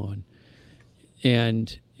going on.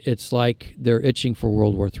 And it's like they're itching for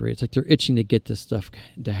World War III. It's like they're itching to get this stuff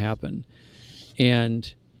to happen.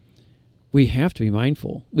 And we have to be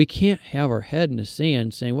mindful. We can't have our head in the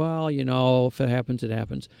sand saying, well, if it happens, it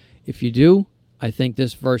happens. If you do, I think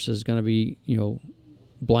this verse is going to be,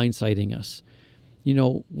 blindsiding us.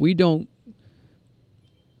 We don't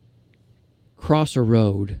cross a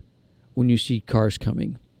road when you see cars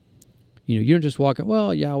coming. You don't just walk,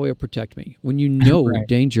 well, Yahweh will protect me. When you know right.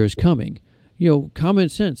 Danger is coming, common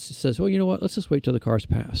sense says, well, you know what, let's just wait till the cars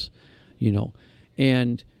pass,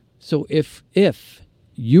 And so if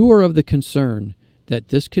you are of the concern that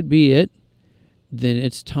this could be it, then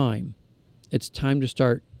it's time. It's time to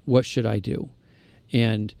start, what should I do?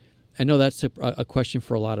 And I know that's a question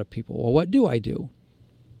for a lot of people. Well, what do I do?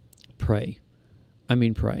 Pray.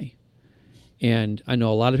 Pray. And I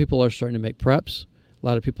know a lot of people are starting to make preps. A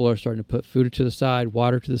lot of people are starting to put food to the side,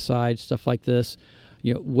 water to the side, stuff like this.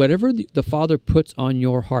 Whatever the Father puts on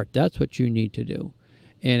your heart, that's what you need to do.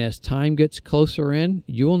 And as time gets closer in,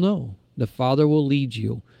 you will know. The Father will lead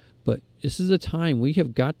you. But this is a time we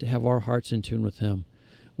have got to have our hearts in tune with Him.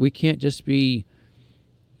 We can't just be,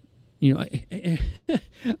 I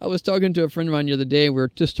was talking to a friend of mine the other day. We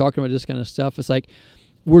were just talking about this kind of stuff. It's like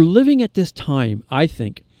we're living at this time, I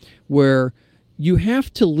think, where you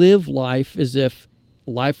have to live life as if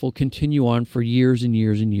life will continue on for years and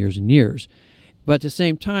years and years and years. But at the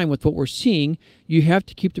same time, with what we're seeing, you have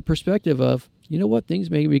to keep the perspective of, things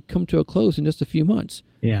may come to a close in just a few months.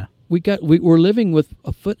 Yeah. We're living with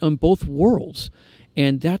a foot on both worlds,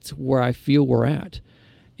 and that's where I feel we're at.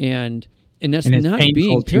 And that's not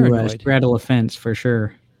being paranoid. To straddle a fence for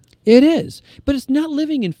sure. It is, but it's not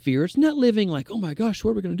living in fear. It's not living like, oh my gosh,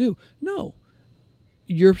 what are we going to do? No,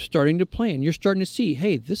 you're starting to plan. You're starting to see,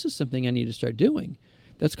 hey, this is something I need to start doing.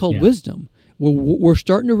 That's called wisdom. We're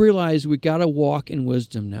starting to realize we got to walk in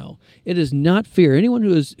wisdom now. It is not fear. Anyone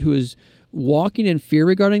who is walking in fear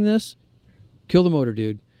regarding this, kill the motor,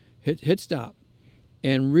 dude. Hit stop,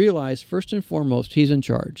 and realize first and foremost He's in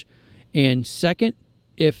charge. And second,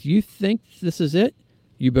 if you think this is it,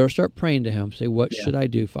 you better start praying to Him. Say, what should I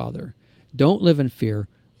do, Father? Don't live in fear.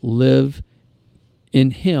 Live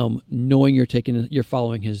in Him, knowing you're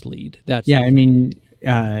following His lead. That's Yeah, the I thing.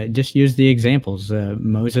 mean, just use the examples.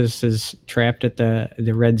 Moses is trapped at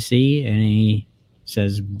the Red Sea, and he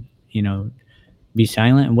says, you know, be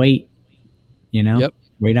silent and wait. You know, Yep.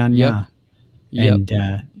 wait on Yep. Yah. Yep. And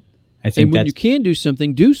I And think when you that's can do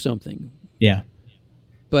something, do something. yeah,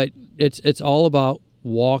 But it's all about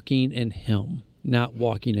walking in Him, not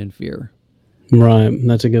walking in fear. Right.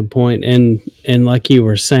 That's a good point. And like you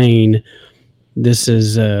were saying, this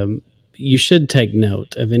is you should take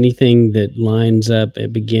note of anything that lines up.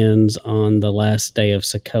 It begins on the last day of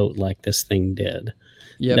Sukkot, like this thing did.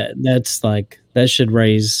 Yep. That's like that should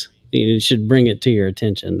raise. It should bring it to your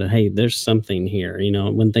attention that hey, there's something here. You know,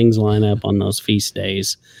 when things line up on those feast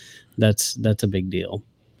days, that's a big deal.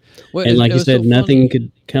 Well, And like it you was so said, nothing funny.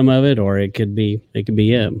 could come of it, or it could be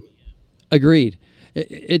it. Agreed.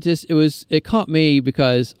 It caught me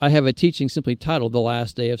because I have a teaching simply titled "The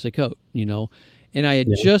Last Day of Sukkot," and I had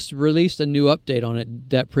Yeah. just released a new update on it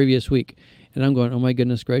that previous week, and I'm going, oh my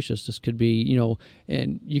goodness gracious, this could be,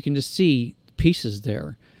 and you can just see pieces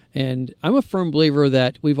there. And I'm a firm believer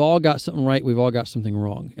that we've all got something right, we've all got something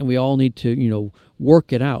wrong, and we all need to,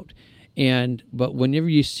 work it out. But whenever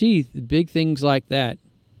you see big things like that,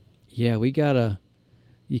 yeah,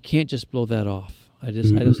 you can't just blow that off. I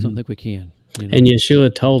just don't think we can. And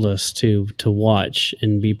Yeshua told us to watch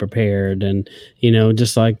and be prepared, and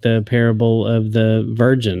just like the parable of the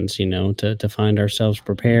virgins, to find ourselves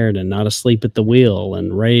prepared and not asleep at the wheel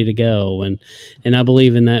and ready to go. And I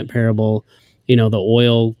believe in that parable, the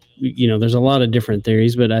oil. There's a lot of different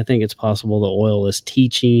theories, but I think it's possible the oil is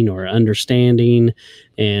teaching or understanding,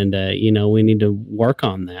 and we need to work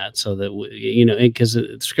on that so that because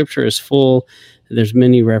Scripture is full. There's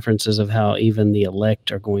many references of how even the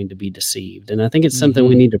elect are going to be deceived. And I think it's something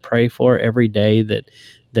we need to pray for every day,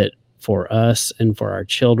 that for us and for our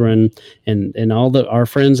children and all our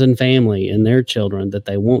friends and family and their children, that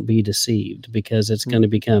they won't be deceived, because it's going to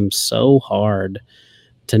become so hard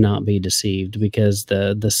to not be deceived, because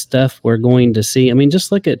the stuff we're going to see, I mean,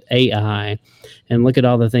 just look at AI and look at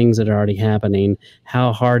all the things that are already happening.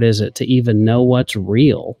 How hard is it to even know what's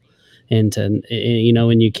real? And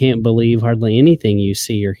and you can't believe hardly anything you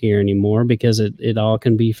see or hear anymore, because it all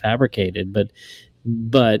can be fabricated.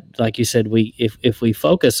 But like you said, if we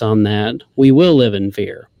focus on that, we will live in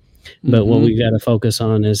fear. But what we've got to focus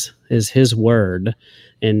on is His word,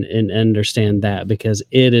 and understand that, because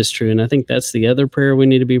it is true. And I think that's the other prayer we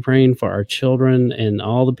need to be praying for our children and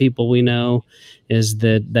all the people we know, is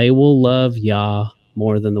that they will love Yah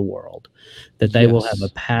more than the world, that they will have a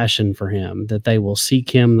passion for Him, that they will seek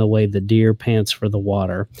Him the way the deer pants for the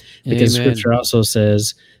water, because Amen. Scripture also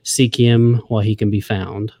says, seek Him while He can be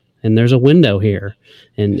found. And there's a window here,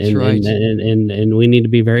 and That's right. and we need to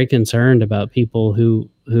be very concerned about people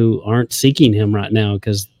who aren't seeking Him right now,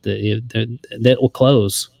 because that will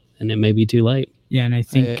close, and it may be too late. Yeah, and I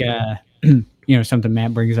think something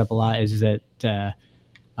Matt brings up a lot is that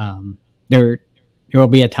there will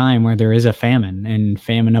be a time where there is a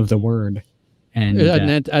famine of the word, and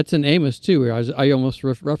that's in Amos too. I almost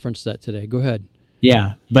referenced that today. Go ahead.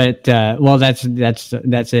 Yeah, but well, that's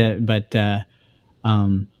it. But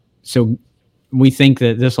so we think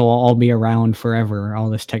that this will all be around forever,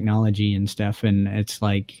 all this technology and stuff, and it's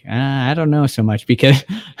like I don't know so much, because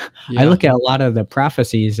I look at a lot of the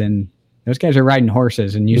prophecies, and those guys are riding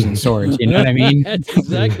horses and using swords. You know what I mean? That's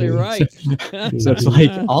exactly right. So it's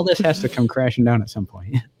like all this has to come crashing down at some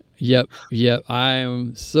point. Yep. I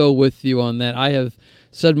am so with you on that. I have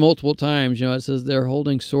said multiple times, it says they're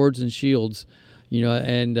holding swords and shields,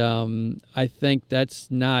 and I think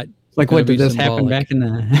that's not like, what did this happen back in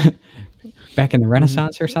the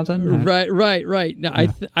Renaissance or something? Right. Now,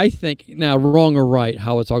 yeah. I think, now, wrong or right,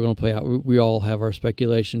 how it's all going to play out, we all have our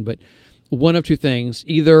speculation, but one of two things: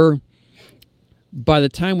 either by the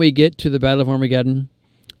time we get to the Battle of Armageddon,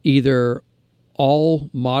 either all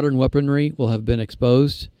modern weaponry will have been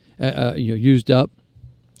exposed, used up,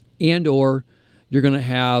 and or you're going to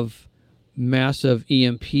have massive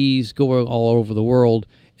EMPs going all over the world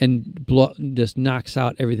and just knocks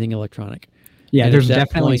out everything electronic. Yeah, and there's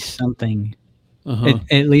definitely something.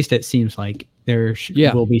 At least it seems like there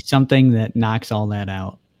will be something that knocks all that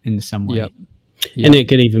out in some way. Yep. And it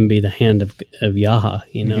could even be the hand of Yah.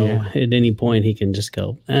 At any point he can just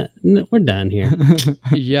go, no, we're done here.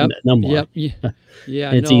 Yep. No more. Yep.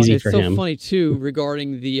 Yeah. It's easy for him. It's so funny too,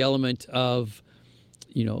 regarding the element of,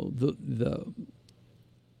 the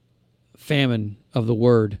famine of the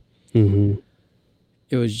word. Mm-hmm.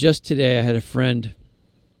 It was just today I had a friend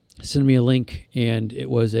send me a link, and it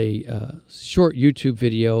was a short YouTube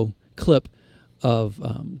video clip of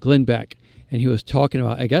Glenn Beck. and he was talking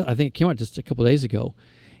about. I think it came out just a couple of days ago,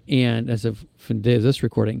 and as of from the day of this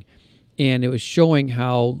recording, and it was showing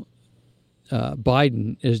how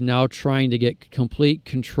Biden is now trying to get complete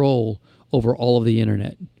control over all of the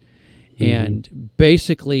internet. And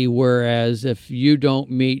basically, whereas if you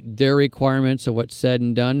don't meet their requirements of what's said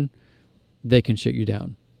and done, they can shut you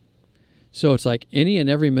down. So it's like any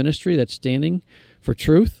and every ministry that's standing for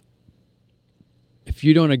truth, if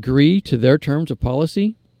you don't agree to their terms of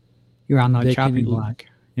policy, you're on the chopping block.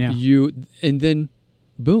 Yeah. And then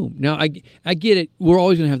boom. Now I get it. We're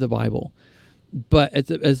always going to have the Bible, but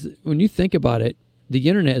as when you think about it, the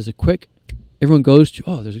internet is a quick. Everyone goes to,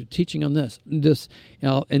 oh, there's a teaching on this,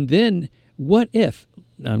 and then what if,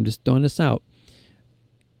 I'm just throwing this out,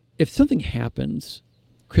 if something happens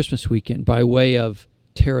Christmas weekend by way of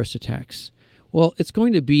terrorist attacks, well, it's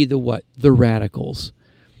going to be the radicals.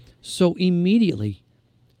 So immediately,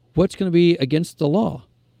 what's going to be against the law?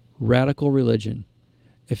 Radical religion.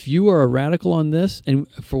 If you are a radical on this, and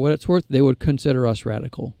for what it's worth, they would consider us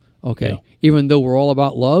radical. Okay. Yeah. Even though we're all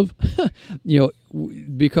about love,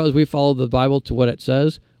 because we follow the Bible to what it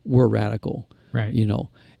says, we're radical. Right.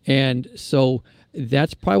 And so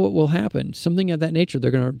that's probably what will happen. Something of that nature.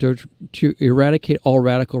 They're going to eradicate all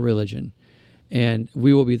radical religion, and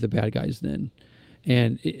we will be the bad guys then.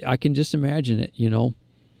 And I can just imagine it,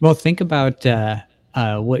 Well, think about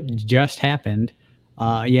what just happened.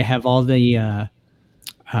 You have all the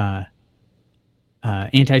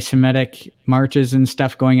anti-Semitic marches and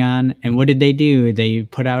stuff going on. And what did they do? They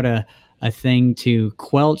put out a thing to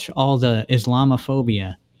quelch all the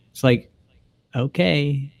Islamophobia. It's like,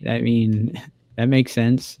 okay, I mean, that makes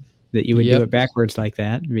sense that you would do it backwards like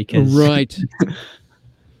that because... Right.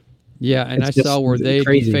 Yeah, and I saw where they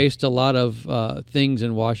defaced a lot of things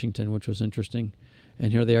in Washington, which was interesting.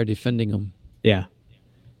 And here they are defending them. Yeah.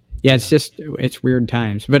 Yeah, it's weird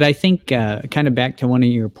times. But I think kind of back to one of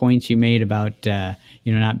your points you made about,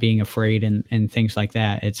 not being afraid and things like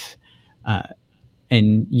that. It's,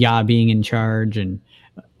 and Yah being in charge. And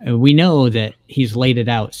we know that he's laid it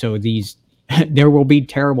out. So there will be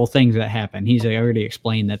terrible things that happen. He's already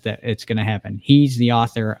explained that it's going to happen. He's the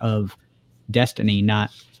author of destiny,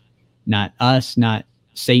 not us, not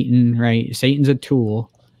Satan, right? Satan's a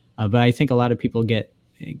tool. But I think a lot of people get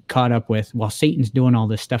caught up with, well, Satan's doing all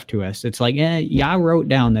this stuff to us. It's like, Yah wrote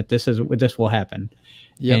down that this will happen.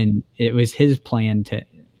 Yep. And it was his plan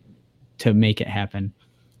to make it happen.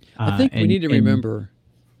 I think we need to remember.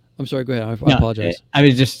 I'm sorry, go ahead. I apologize. I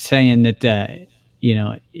was just saying that,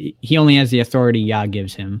 he only has the authority Yah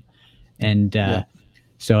gives him. And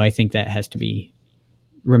so I think that has to be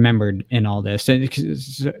remembered in all this.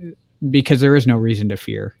 Because there is no reason to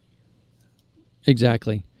fear.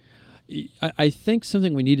 Exactly. I think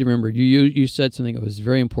something we need to remember, you said something that was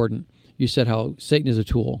very important. You said how Satan is a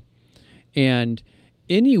tool. And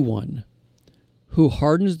anyone who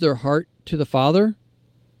hardens their heart to the Father,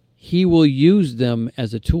 he will use them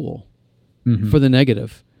as a tool for the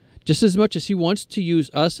negative. Just as much as he wants to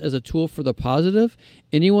use us as a tool for the positive,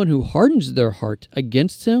 anyone who hardens their heart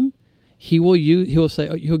against him,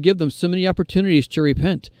 he'll give them so many opportunities to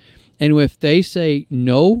repent. And if they say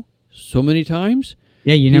no so many times,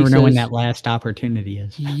 yeah, you never know when that last opportunity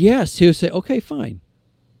is. Yes, he'll say, okay, fine.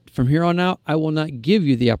 From here on out, I will not give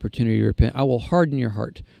you the opportunity to repent. I will harden your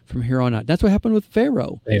heart from here on out. That's what happened with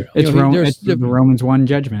Pharaoh. It's the Romans 1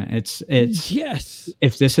 judgment. It's yes.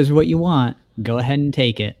 If this is what you want, go ahead and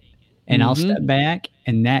take it. And I'll step back,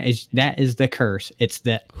 and that is the curse. It's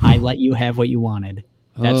that I let you have what you wanted.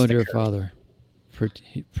 That's dear Father,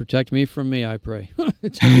 protect me from me, I pray.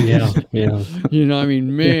 Yeah.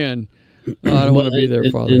 Man. Oh, I don't want to be there,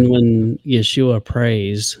 Father. And when Yeshua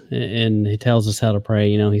prays and he tells us how to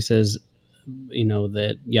pray, he says,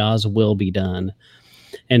 that Yah's will be done.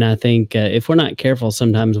 And I think if we're not careful,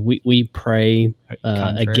 sometimes we pray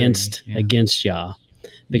against Yah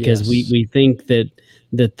because we think that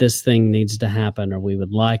this thing needs to happen or we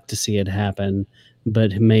would like to see it happen.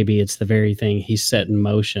 But maybe it's the very thing he's set in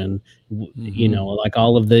motion, like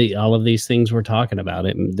all of these things we're talking about.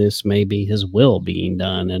 This may be his will being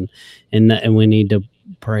done, and we need to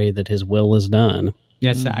pray that his will is done.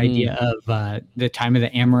 That's the idea of the time of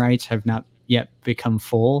the Amorites have not yet become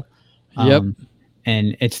full. And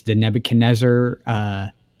it's the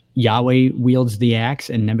Nebuchadnezzar. Yahweh wields the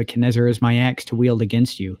axe, and Nebuchadnezzar is my axe to wield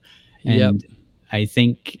against you. And I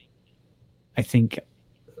think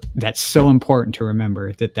that's so important to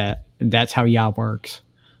remember that's how Yah works,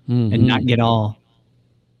 and not get all,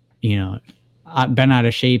 bent out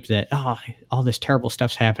of shape that all this terrible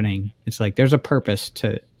stuff's happening. It's like there's a purpose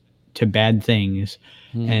to bad things,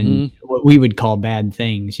 and what we would call bad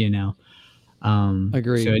things.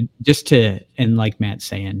 Agreed. So just to, and like Matt's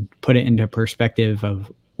saying, put it into perspective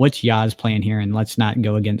of what's Yah's plan here, and let's not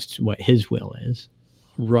go against what his will is.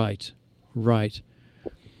 Right.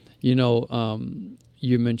 You know,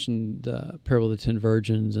 you mentioned the parable of the 10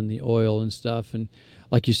 virgins and the oil and stuff. And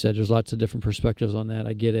like you said, there's lots of different perspectives on that.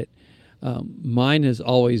 I get it. Mine has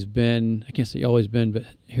always been, I can't say always been, but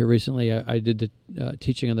here recently I did the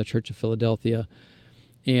teaching on the Church of Philadelphia.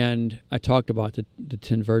 And I talked about the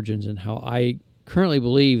 10 virgins and how I currently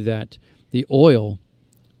believe that the oil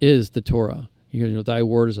is the Torah. You know, thy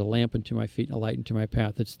word is a lamp unto my feet and a light unto my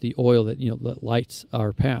path. It's the oil that, that lights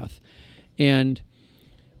our path. And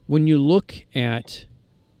when you look at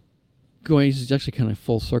going, this is actually kind of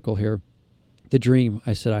full circle here, the dream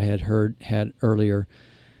I said I had earlier,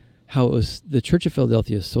 how it was the Church of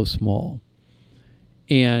Philadelphia is so small.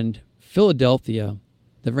 And Philadelphia,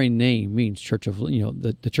 the very name means church of,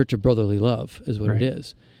 the church of brotherly love is what it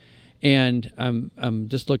is. And I'm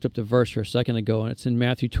just looked up the verse here a second ago, and it's in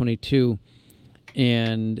Matthew 22,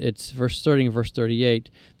 and it's starting in verse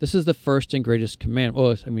 38. This is the first and greatest commandment. Oh,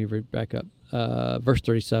 let me read back up. Verse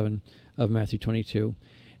 37 of Matthew 22.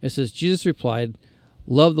 It says, Jesus replied,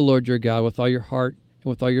 love the Lord your God with all your heart and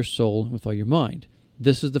with all your soul and with all your mind.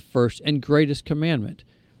 This is the first and greatest commandment.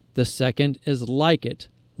 The second is like it.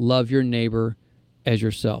 Love your neighbor as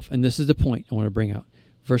yourself. And this is the point I want to bring out.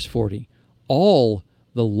 Verse 40. All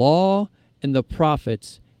the law and the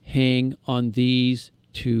prophets hang on these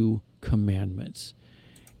two commandments.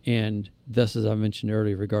 And thus, as I mentioned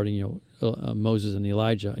earlier regarding, Moses and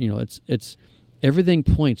Elijah, it's everything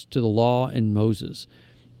points to the law and Moses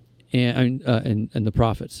and the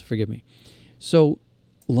prophets, forgive me. So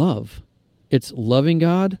love, it's loving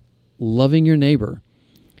God, loving your neighbor.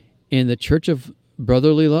 And the Church of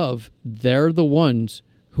Brotherly Love, they're the ones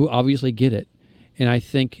who obviously get it. And I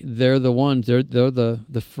think they're the ones, they're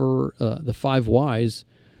the 5 whys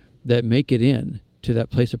that make it in to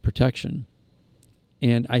that place of protection.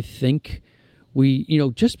 And I think we,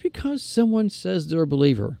 just because someone says they're a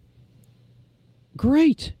believer,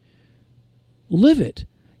 great, live it.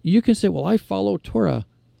 You can say, well, I follow Torah.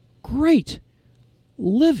 Great,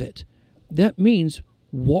 live it. That means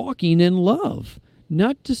walking in love,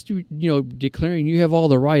 not just, declaring you have all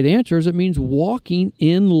the right answers. It means walking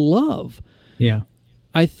in love. Yeah.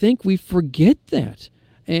 I think we forget that.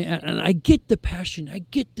 And I get the passion. I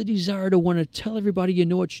get the desire to want to tell everybody you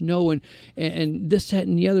know what you know and this, that,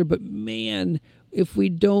 and the other. But, man, if we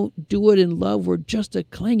don't do it in love, we're just a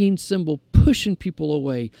clanging cymbal pushing people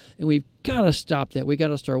away. And we've got to stop that. We've got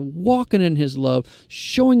to start walking in his love,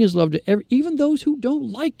 showing his love to even those who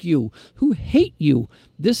don't like you, who hate you.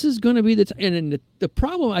 This is going to be the time. And the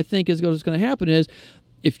problem, I think, is what's going to happen is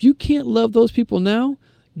if you can't love those people now,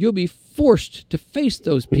 you'll be forced to face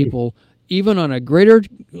those people even on a greater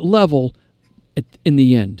level in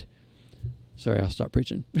the end. Sorry, I'll stop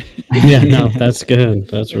preaching. Yeah, no, that's good.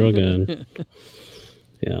 That's real good.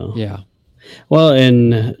 Yeah. Yeah. Well,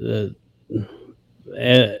 and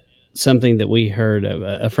something that we heard,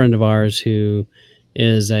 a friend of ours who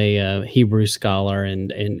is a Hebrew scholar,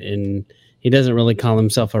 and he doesn't really call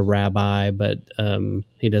himself a rabbi, but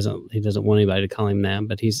he doesn't want anybody to call him that.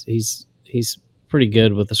 But he's pretty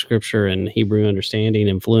good with the scripture and Hebrew understanding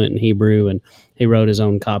and fluent in Hebrew, and he wrote his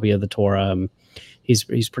own copy of the Torah. He's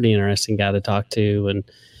pretty interesting guy to talk to, and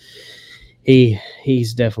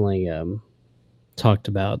he's definitely talked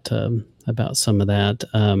about some of that.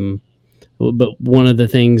 But one of the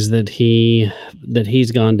things that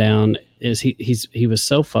he's gone down is he was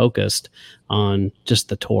so focused on just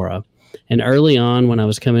the Torah. And early on, when I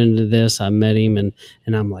was coming into this, I met him, and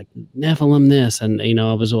I'm like, Nephilim this. And,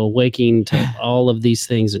 I was awaking to all of these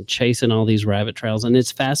things and chasing all these rabbit trails. And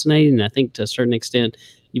it's fascinating. I think to a certain extent,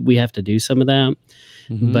 we have to do some of that.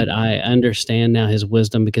 Mm-hmm. But I understand now his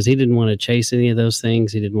wisdom, because he didn't want to chase any of those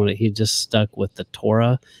things. He just stuck with the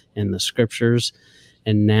Torah and the scriptures.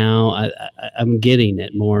 And now I'm getting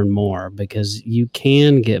it more and more, because you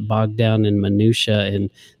can get bogged down in minutia and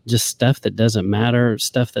just stuff that doesn't matter,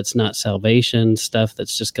 stuff that's not salvation, stuff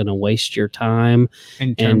that's just going to waste your time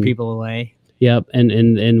and turn people away. Yep.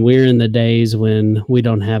 And we're in the days when we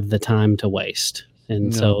don't have the time to waste.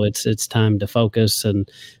 And so it's time to focus and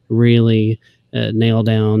really nail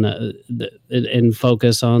down and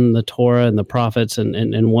focus on the Torah and the prophets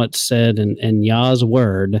and what's said and Yah's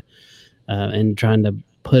word. And trying to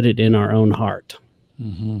put it in our own heart.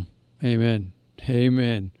 Mm-hmm. Amen.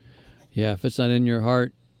 Amen. Yeah, if it's not in your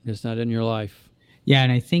heart, it's not in your life. Yeah,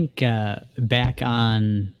 and I think back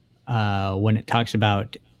on when it talks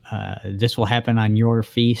about this will happen on your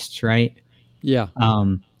feasts, right? Yeah.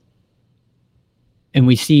 and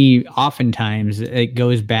we see oftentimes it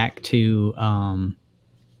goes back to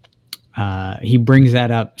he brings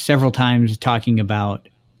that up several times, talking about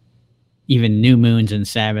even new moons and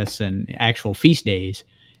Sabbaths and actual feast days.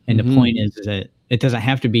 And the point is that it doesn't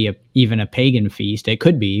have to be even a pagan feast. It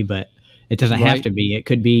could be, but it doesn't have to be. It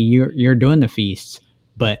could be you're doing the feasts,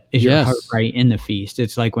 but is your heart right in the feast?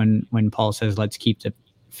 It's like when Paul says, "Let's keep the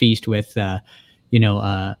feast with,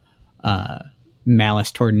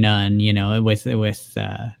 malice toward none." With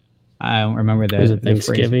I don't remember the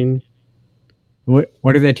Thanksgiving.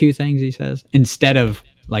 What are the two things he says instead of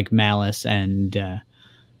like malice and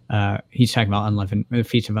he's talking about the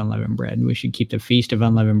feast of unleavened bread. We should keep the feast of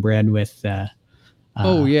unleavened bread with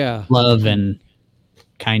love and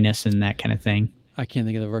kindness and that kind of thing. I can't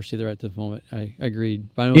think of the verse either at the moment. I agreed.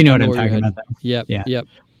 But You know what I'm talking about, though. Yep. Yeah. Yep.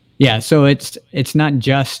 Yeah. So it's not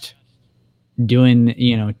just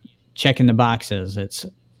doing, checking the boxes. It's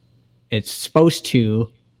supposed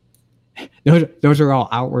to. Those are all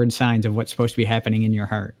outward signs of what's supposed to be happening in your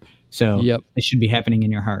heart. So it should be happening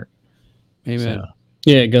in your heart. Amen. So,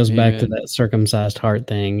 yeah, it goes back to that circumcised heart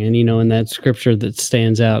thing. And, in that scripture that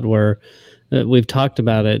stands out where we've talked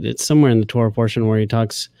about it, it's somewhere in the Torah portion where he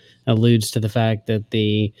alludes to the fact that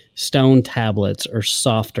the stone tablets are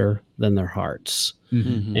softer than their hearts.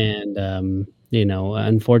 Mm-hmm. And,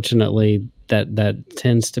 unfortunately, that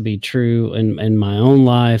tends to be true in my own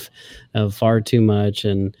life far too much.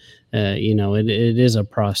 And, it is a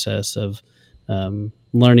process of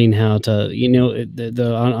learning how to,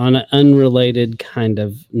 on an unrelated kind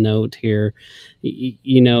of note here,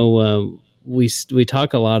 we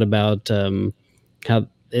talk a lot about how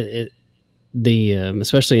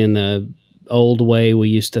especially in the old way we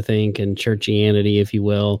used to think in churchianity, if you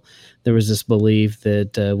will, there was this belief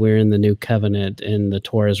that we're in the new covenant and the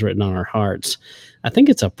Torah is written on our hearts. I think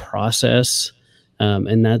it's a process.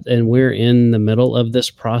 And we're in the middle of this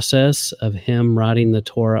process of him writing the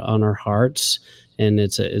Torah on our hearts. And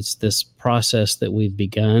it's this process that we've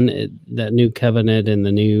begun. That new covenant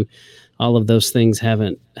and all of those things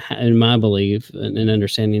haven't, in my belief and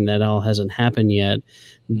understanding, that all hasn't happened yet.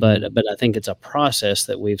 But I think it's a process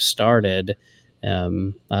that we've started. I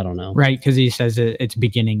don't know. Right, because he says it's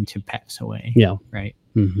beginning to pass away. Yeah. Right.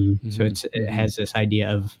 Mm-hmm. So it has this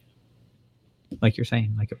idea of, like you're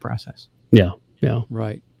saying, like a process. Yeah. Yeah.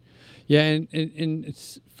 Right. Yeah, and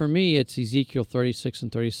it's, for me, it's Ezekiel 36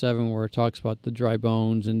 and 37 where it talks about the dry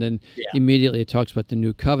bones, and then immediately it talks about the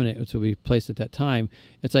new covenant, which will be placed at that time.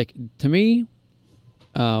 It's like, to me,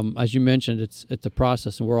 as you mentioned, it's a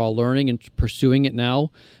process, and we're all learning and pursuing it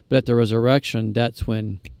now. But at the resurrection, that's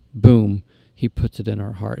when, boom, he puts it in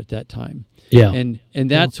our heart at that time. Yeah, and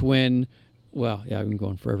that's when. Well, yeah, I've been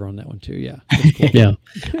going forever on that one too. Yeah. That's cool. Yeah.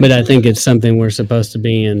 But I think it's something we're supposed to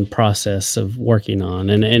be in process of working on.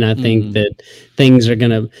 And I think that things are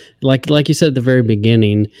going to, like you said at the very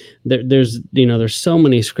beginning, there's so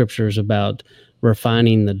many scriptures about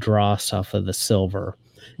refining the dross off of the silver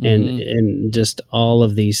and just all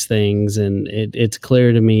of these things. And it's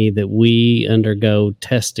clear to me that we undergo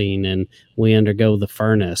testing and we undergo the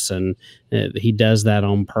furnace, and he does that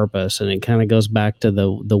on purpose. And it kind of goes back to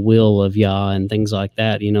the will of Yah and things like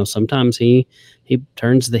that. Sometimes he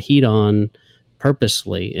turns the heat on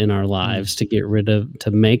purposely in our lives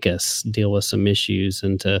to make us deal with some issues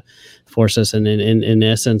and to force us. And in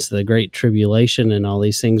essence, the great tribulation and all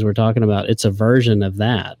these things we're talking about, it's a version of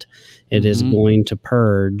that. It is going to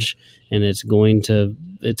purge, and it's going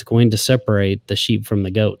to separate the sheep from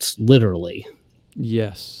the goats, literally.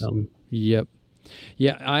 Yes. Yep.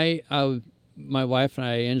 Yeah. My wife and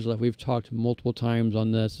I, Angela, we've talked multiple times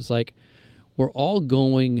on this. It's like we're all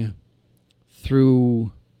going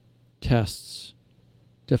through tests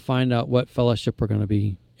to find out what fellowship we're going to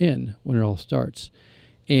be in when it all starts.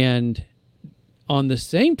 And on the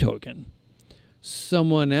same token,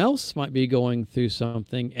 someone else might be going through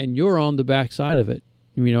something and you're on the backside of it.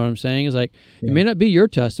 You know what I'm saying? It's like, it may not be your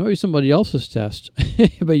test, it might be somebody else's test,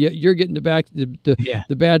 but you're getting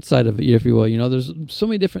the bad side of it, if you will. There's so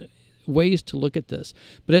many different ways to look at this,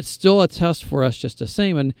 but it's still a test for us just the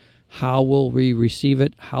same. And how will we receive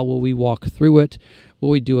it? How will we walk through it? Will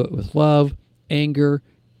we do it with love, anger,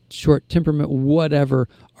 short temperament, whatever,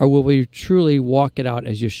 or will we truly walk it out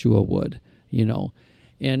as Yeshua would?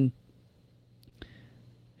 And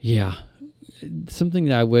yeah, something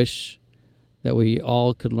that I wish that we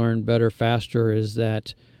all could learn better, faster, is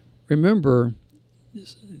that, remember,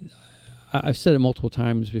 I've said it multiple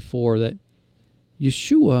times before, that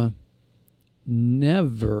Yeshua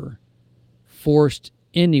never forced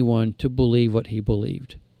anyone to believe what he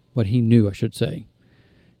believed, what he knew, I should say.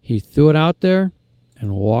 He threw it out there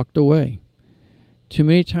and walked away. too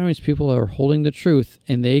many times people are holding the truth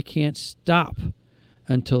and they can't stop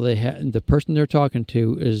until the person they're talking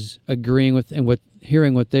to is agreeing with and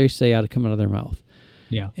hearing what they say come out of their mouth.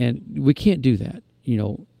 Yeah. And we can't do that.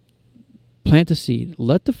 Plant the seed.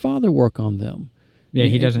 Let the Father work on them. Yeah,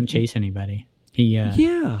 he doesn't chase anybody. He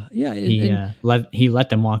let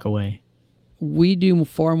them walk away. We do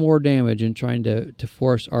far more damage in trying to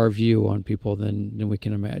force our view on people than we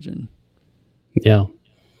can imagine. Yeah.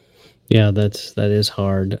 Yeah, that is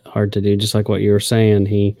hard to do. Just like what you were saying,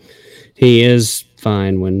 he is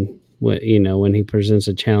fine when he presents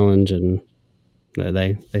a challenge, and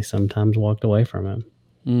they sometimes walked away from him.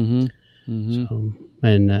 Mm-hmm. Mm-hmm. So,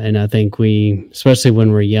 and I think we, especially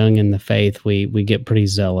when we're young in the faith, we get pretty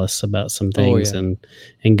zealous about some things and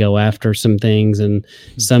go after some things, and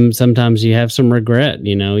sometimes you have some regret.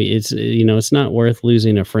 It's not worth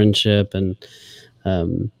losing a friendship, and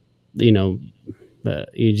you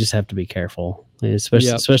just have to be careful,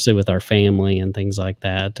 especially with our family and things like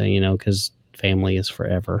that. Because family is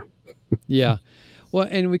forever. Yeah. Well,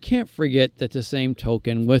 and we can't forget that the same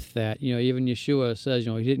token with that, even Yeshua says,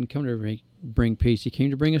 he didn't come to bring peace; he came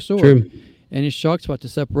to bring a sword. True. And he talks about the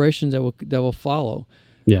separations that will follow.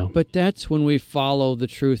 Yeah. But that's when we follow the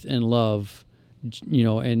truth and love,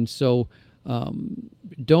 And so,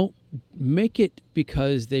 don't make it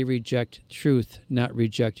because they reject truth, not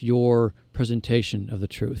reject your presentation of the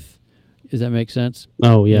truth. Does that make sense?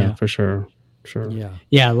 Oh yeah. For sure. Sure. Yeah.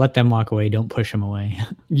 Yeah. Let them walk away. Don't push them away.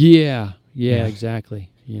 Yeah. Exactly.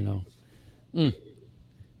 Yep.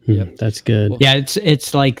 That's good. Well, yeah.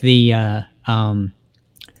 It's like the,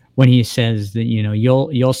 when he says that,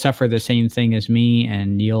 you'll suffer the same thing as me,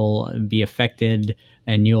 and you'll be affected,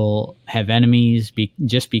 and you'll have enemies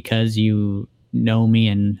just because you know me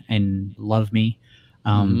and love me.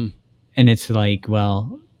 And it's like,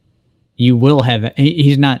 well, you will have,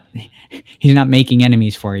 he's not making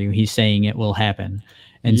enemies for you. He's saying it will happen.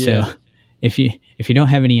 And so if you don't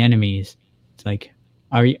have any enemies, it's like,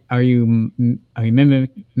 are you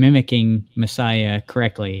mimicking Messiah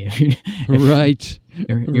correctly? Right.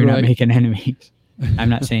 You're not making enemies. I'm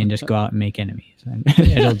not saying just go out and make enemies.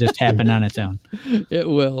 It'll just happen on its own. It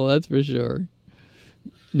will, that's for sure.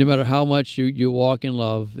 No matter how much you walk in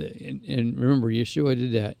love, and remember, Yeshua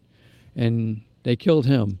did that, and they killed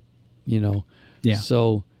him, Yeah.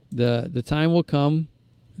 So the time will come,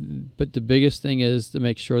 but the biggest thing is to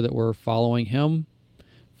make sure that we're following him,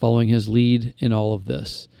 following his lead in all of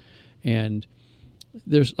this. And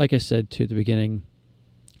there's, like I said too at the beginning,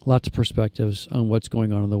 lots of perspectives on what's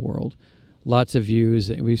going on in the world, lots of views.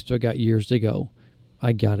 We've still got years to go.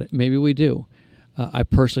 I got it. Maybe we do. I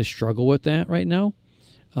personally struggle with that right now,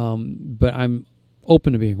 but I'm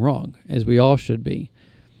open to being wrong, as we all should be.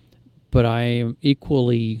 But I am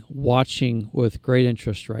equally watching with great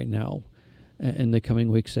interest right now in the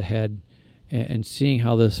coming weeks ahead, and seeing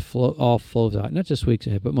how this all flows out, not just weeks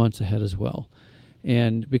ahead, but months ahead as well.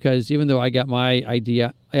 And because even though I got my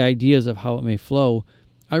ideas of how it may flow,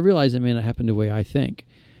 I realize it may not happen the way I think.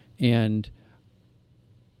 And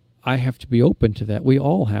I have to be open to that. We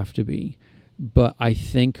all have to be. But I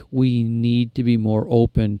think we need to be more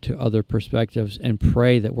open to other perspectives and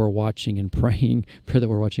pray that we're watching and praying,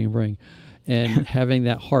 and having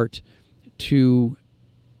that heart to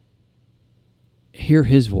hear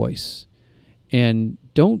his voice. And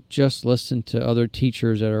don't just listen to other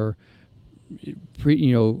teachers that are,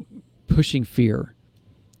 pushing fear.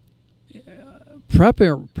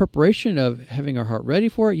 Preparation of having our heart ready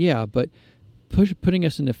for it, yeah, but putting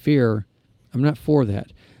us into fear, I'm not for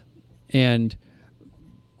that. And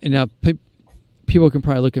now people can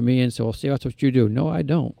probably look at me and say, well, see, that's what you do. No, I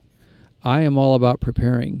don't. I am all about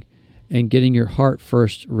preparing and getting your heart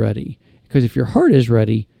first ready. Because if your heart is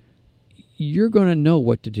ready, you're going to know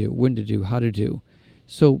what to do, when to do, how to do.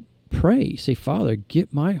 So pray. Say, Father,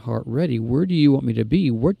 get my heart ready. Where do you want me to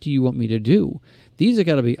be? What do you want me to do? These have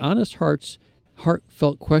got to be honest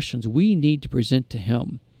heartfelt questions we need to present to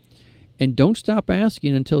him. And don't stop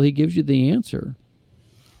asking until he gives you the answer.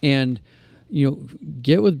 And,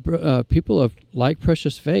 get with people of like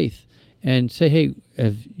precious faith and say, hey,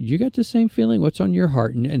 have you got the same feeling? What's on your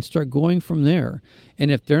heart? And start going from there. And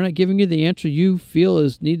if they're not giving you the answer you feel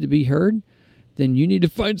need to be heard, then you need to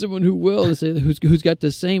find someone who will, who's got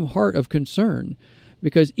the same heart of concern.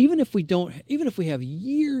 Because even if we have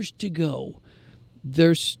years to go,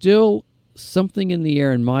 there's still something in the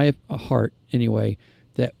air in my heart anyway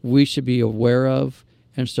that we should be aware of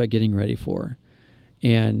and start getting ready for.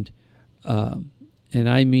 And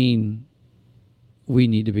I mean we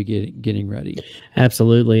need to be getting ready.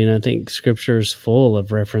 Absolutely. And I think scripture is full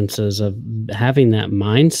of references of having that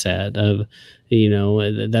mindset of,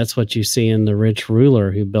 that's what you see in the rich ruler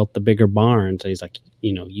who built the bigger barns. He's like,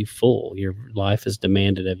 you fool, your life is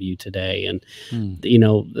demanded of you today. And,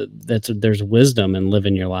 there's wisdom in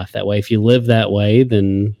living your life that way. If you live that way,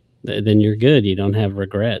 then you're good. You don't have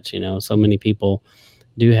regrets. So many people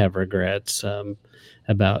do have regrets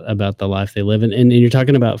about the life they live in. And you're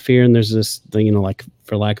talking about fear, and there's this thing, like,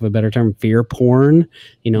 for lack of a better term, fear porn,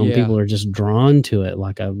 and people are just drawn to it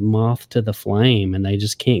like a moth to the flame, and they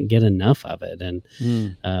just can't get enough of it. And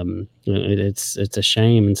it's a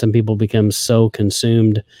shame. And some people become so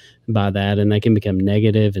consumed by that, and they can become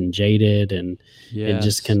negative and jaded, and it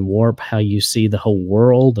just can warp how you see the whole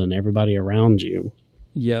world and everybody around you.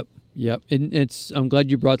 Yep. And I'm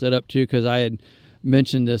glad you brought that up too, because I had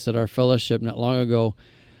mentioned this at our fellowship not long ago.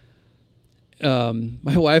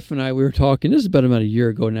 My wife and I, we were talking, this is about a year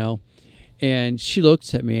ago now, and she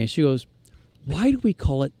looks at me and she goes, why do we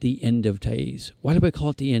call it the end of days? Why do we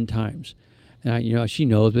call it the end times? And she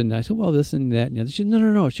knows, and I said, well, this and that and the other. She said,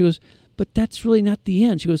 no. She goes, but that's really not the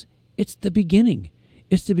end. She goes, it's the beginning.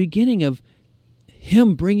 It's the beginning of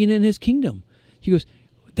him bringing in his kingdom. She goes,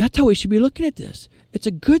 that's how we should be looking at this. It's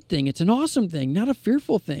a good thing. It's an awesome thing, not a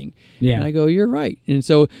fearful thing. Yeah. And I go, you're right. And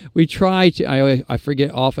so we try to, I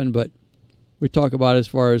forget often, but we talk about as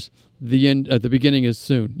far as the end, the beginning is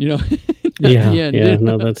soon, Yeah,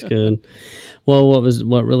 no, that's good. Well,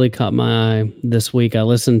 what really caught my eye this week, I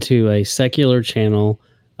listened to a secular channel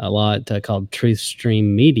a lot called Truth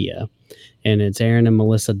Stream Media. And it's Aaron and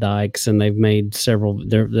Melissa Dykes, and they've made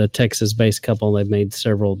they're the Texas-based couple. They've made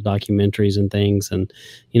several documentaries and things, and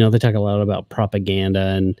they talk a lot about propaganda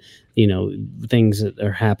and things that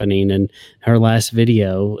are happening. And her last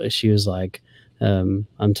video, she was like, at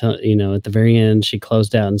the very end, she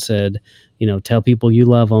closed out and said, tell people you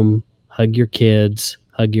love them, hug your kids,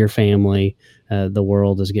 hug your family. The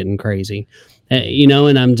world is getting crazy,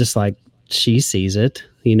 and I'm just like, she sees it.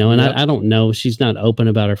 And I don't know. She's not open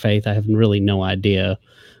about her faith. I have really no idea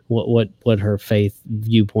what her faith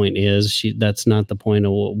viewpoint is. That's not the point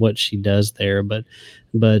of what she does there. But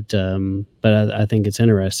I think it's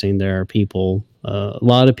interesting. There are people, a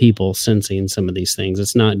lot of people sensing some of these things.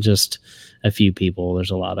 It's not just a few people.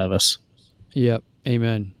 There's a lot of us. Yep.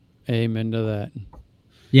 Amen. Amen to that.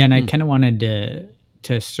 Yeah, and I kind of wanted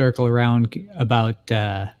to circle around about.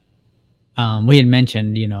 We had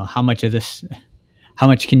mentioned, how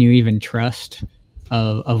much can you even trust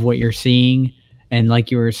of what you're seeing? And like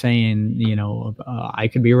you were saying, I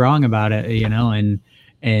could be wrong about it,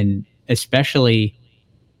 and especially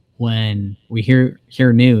when we hear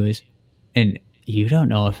news and you don't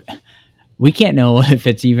know we can't know if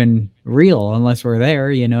it's even real unless we're there,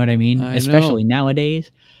 you know what I mean? Especially nowadays.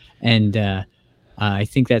 And I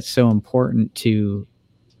think that's so important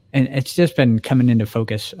and it's just been coming into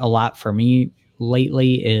focus a lot for me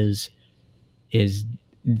lately is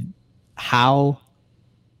how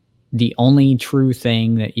the only true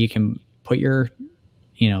thing that you can put your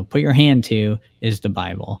hand to is the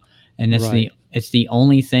Bible. And it's the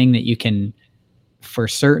only thing that you can for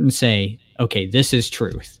certain say, okay, this is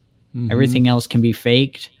truth. Mm-hmm. Everything else can be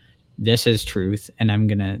faked. This is truth. And I'm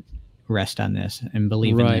going to rest on this and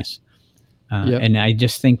believe in this. And I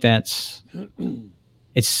just think it's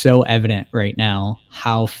so evident right now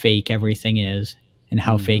how fake everything is and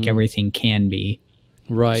how fake everything can be.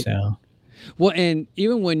 Right. So, well, and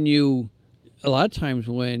even a lot of times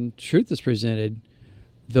when truth is presented,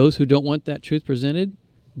 those who don't want that truth presented,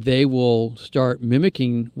 they will start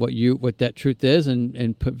mimicking what that truth is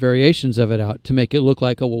and put variations of it out to make it look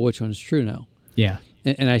like, oh, well, which one's true now? Yeah.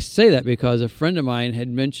 And I say that because a friend of mine had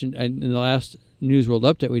mentioned in the last News World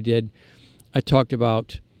Update we did, I talked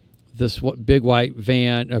about this big white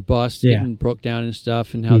van or bus getting broke down and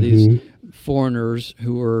stuff, and how these foreigners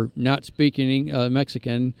who were not speaking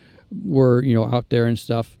Mexican were out there and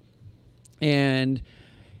stuff. And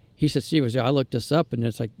he said, Steve, I looked this up, and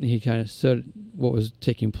it's like he kind of said what was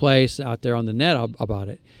taking place out there on the net about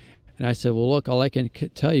it. And I said, well, look, all I can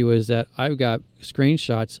tell you is that I've got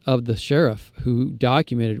screenshots of the sheriff who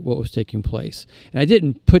documented what was taking place. And I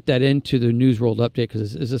didn't put that into the News World Update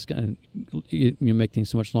because it's just going to make things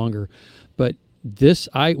so much longer. But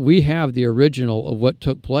we have the original of what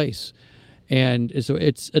took place. And so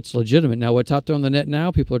it's legitimate. Now, what's out there on the net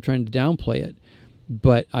now, people are trying to downplay it.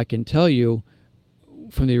 But I can tell you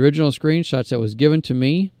from the original screenshots that was given to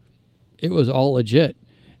me, it was all legit.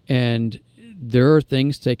 And there are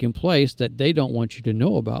things taking place that they don't want you to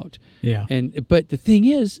know about. Yeah. But the thing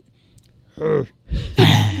is,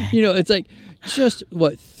 it's like just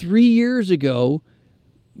 3 years ago,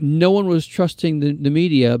 no one was trusting the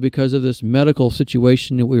media because of this medical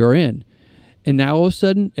situation that we were in. And now all of a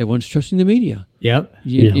sudden, everyone's trusting the media. Yep.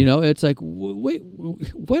 You know, it's like, wait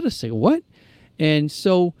a second, what? And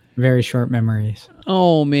so, very short memories.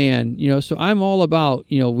 oh man, you know, so I'm all about,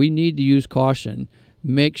 you know, we need to use caution.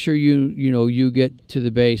 Make sure you get to the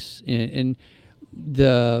base, and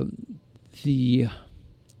the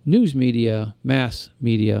news media, mass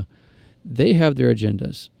media, they have their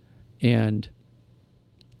agendas. And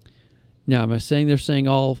now, am I saying they're saying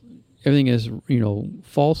everything is,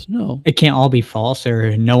 false? No. It can't all be false,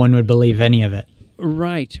 or no one would believe any of it.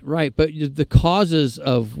 Right. But the causes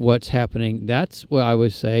of what's happening, that's what I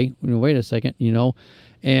would say. Wait a second, and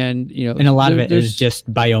and a lot of it is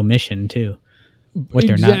just by omission too. What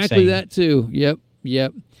they're not saying. Exactly that too. Yep.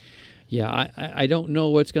 Yeah, I don't know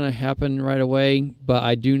what's going to happen right away, but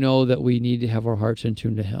I do know that we need to have our hearts in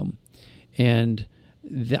tune to Him, and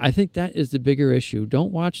I think that is the bigger issue.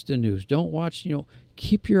 Don't watch the news. Don't watch.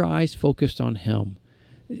 Keep your eyes focused on Him.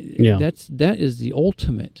 Yeah, that is the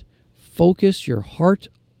ultimate. Focus your heart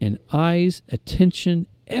and eyes, attention,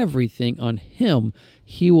 everything on Him.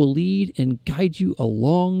 He will lead and guide you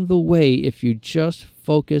along the way if you just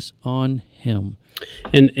focus on Him.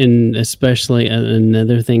 And especially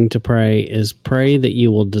another thing to pray is pray that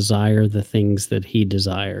you will desire the things that He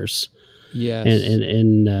desires. Yes.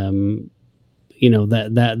 And that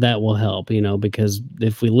will help, because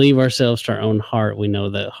if we leave ourselves to our own heart, we know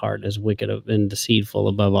that heart is wicked and deceitful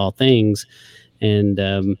above all things.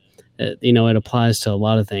 And, it applies to a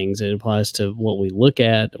lot of things. It applies to what we look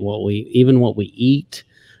at, what we eat.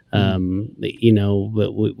 But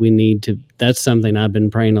we need to, that's something I've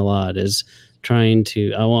been praying a lot, is trying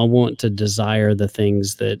to, I want to desire the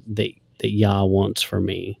things that Yah wants for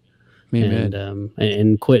me. Amen.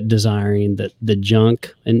 And quit desiring the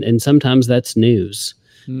junk. And sometimes that's news,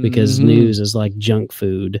 because news is like junk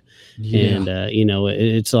food. Yeah. And,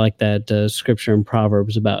 it's like that scripture in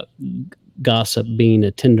Proverbs about gossip being a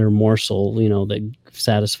tender morsel, that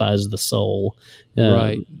satisfies the soul.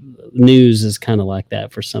 Right. News is kind of like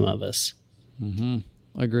that for some of us. Mm-hmm.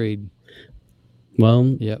 Agreed.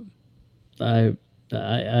 Well, yep. I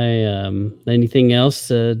anything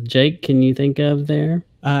else, Jake, can you think of there?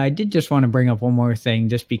 I did just want to bring up one more thing,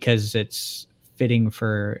 just because it's fitting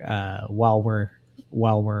for while we're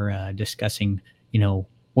discussing,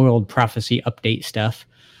 world prophecy update stuff.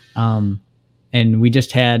 And we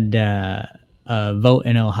just had a vote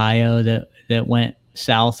in Ohio that went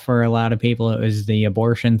south for a lot of people. It was the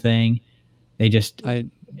abortion thing. They just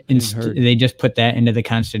they just put that into the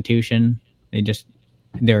Constitution.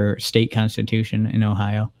 Their state constitution in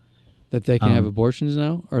Ohio, that they can have abortions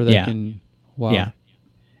now, or they can. Wow. Yeah.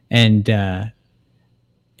 And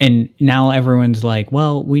now everyone's like,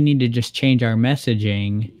 well, we need to just change our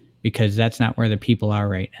messaging because that's not where the people are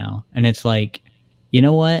right now. And it's like, you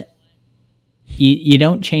know what? You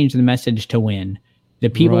don't change the message to win. The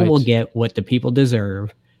people will get what the people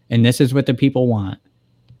deserve, and this is what the people want.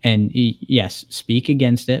 And yes, speak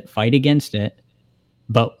against it, fight against it.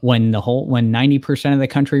 But when 90% of the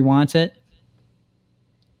country wants it,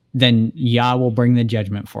 then Yah will bring the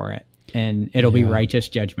judgment for it, and it'll be righteous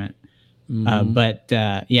judgment. Mm-hmm. But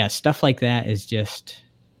stuff like that is just,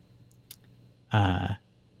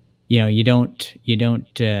 you don't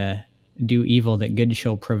do evil that good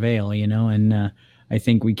shall prevail, and I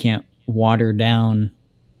think we can't water down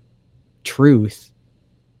truth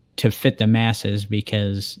to fit the masses,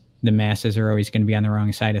 because the masses are always going to be on the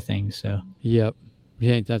wrong side of things. So yep.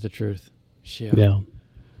 Yeah, ain't that the truth? Yeah.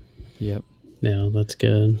 Yep. Yeah, that's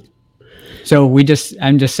good. So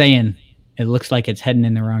I'm just saying, it looks like it's heading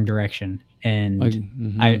in the wrong direction, and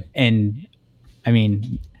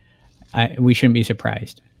we shouldn't be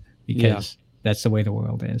surprised, because that's the way the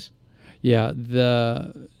world is. Yeah,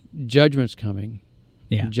 the judgment's coming.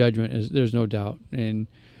 Yeah, judgment is, there's no doubt. And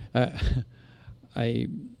I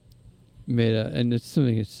made and it's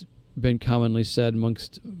something that's been commonly said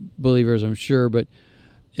amongst believers, I'm sure, but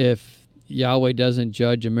if Yahweh doesn't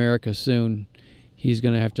judge America soon, He's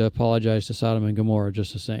going to have to apologize to Sodom and Gomorrah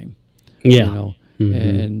just the same. Yeah.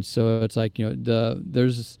 And so it's like,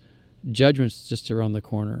 there's judgment's just around the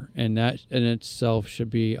corner, and that in itself should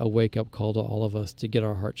be a wake-up call to all of us to get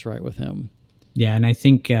our hearts right with Him. Yeah, and I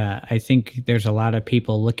think there's a lot of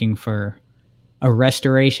people looking for a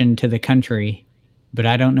restoration to the country, but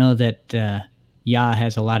I don't know that Yah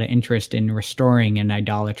has a lot of interest in restoring an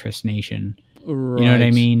idolatrous nation. Right. You know what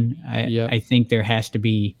I mean? I think there has to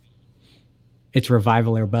be, it's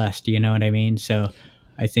revival or bust, you know what I mean? So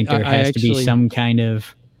I think there has to be some kind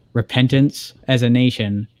of repentance as a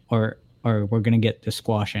nation, or we're going to get the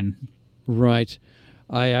squashing. Right.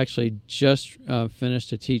 I actually just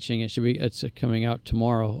finished a teaching. It's coming out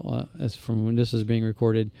tomorrow, as from when this is being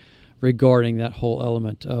recorded, regarding that whole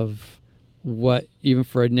element of what, even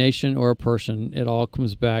for a nation or a person, it all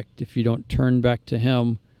comes back. If you don't turn back to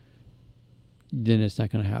Him, then it's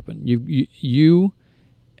not going to happen. You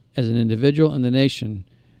as an individual and the nation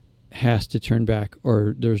has to turn back,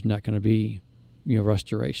 or there's not going to be,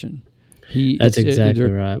 restoration. That's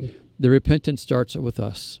exactly right. The repentance starts with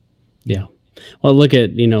us. Yeah. Well, look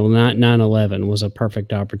at, 9/11 was a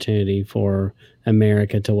perfect opportunity for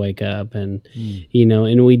America to wake up. And,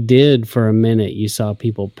 and we did for a minute. You saw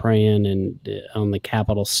people praying and on the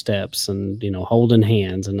Capitol steps and, holding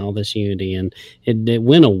hands and all this unity. And it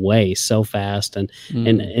went away so fast. And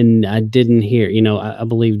I didn't hear, I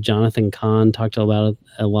believe Jonathan Cahn talked about it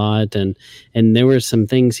a lot. And there were some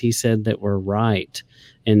things he said that were right.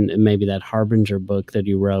 And maybe that Harbinger book that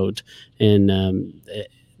he wrote. And,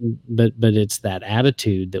 but it's that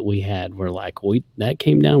attitude that we had. We're like, that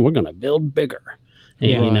came down, we're going to build bigger.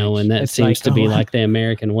 And, and that seems to be like the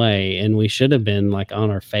American way. And we should have been like on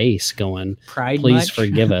our face going, Pride please much?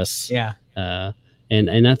 forgive us. Yeah.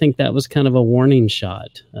 And I think that was kind of a warning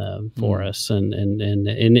shot for us. And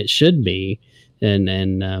it should be.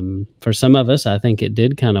 And for some of us, I think it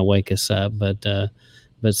did kind of wake us up.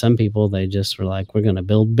 But some people, they just were like, we're going to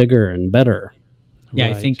build bigger and better. Yeah,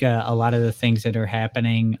 Right. I think a lot of the things that are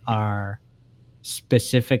happening are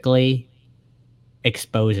specifically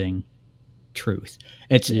exposing truth.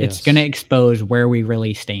 It's going to expose where we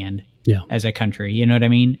really stand as a country. You know what I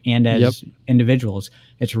mean? And as individuals,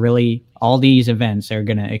 it's really all these events are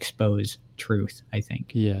going to expose truth, I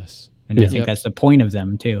think. Yes. And I think that's the point of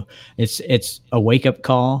them too. It's a wake up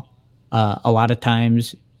call. A lot of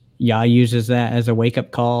times, Yah uses that as a wake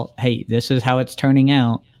up call. Hey, this is how it's turning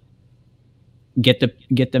out. Get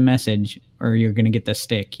the message, or you're going to get the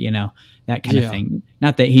stick, that kind of thing.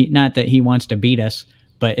 Not that he wants to beat us,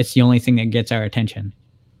 but it's the only thing that gets our attention.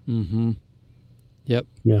 Mm-hmm. Yep.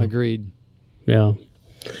 Yeah. Agreed. Yeah.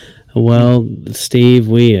 Well, Steve,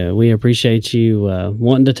 we appreciate you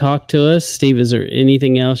wanting to talk to us. Steve, is there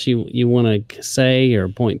anything else you want to say or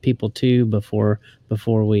point people to before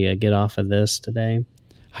we get off of this today?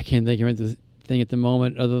 I can't think of anything at the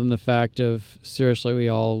moment, other than the fact of, seriously, we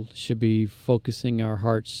all should be focusing our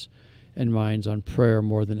hearts and minds on prayer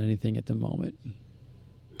more than anything at the moment.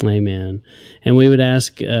 Amen. And we would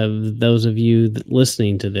ask those of you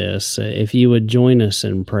listening to this, if you would join us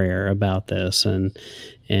in prayer about this, and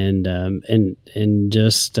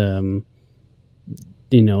just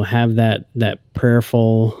have that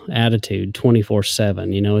prayerful attitude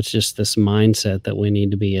 24/7. It's just this mindset that we need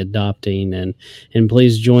to be adopting, and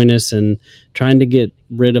please join us in trying to get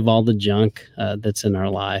rid of all the junk that's in our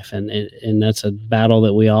life. And that's a battle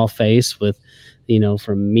that we all face with,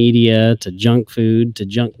 from media to junk food to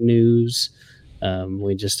junk news.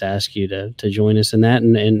 We just ask you to join us in that,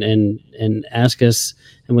 and ask us,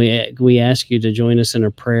 and we ask you to join us in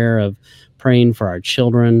a prayer of praying for our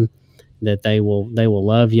children, that they will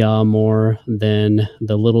love Yah more than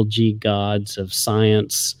the little g gods of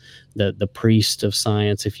science, the priest of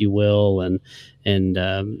science, if you will, and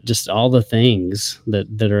just all the things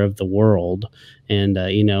that are of the world, and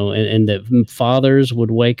that fathers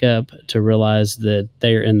would wake up to realize that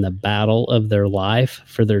they're in the battle of their life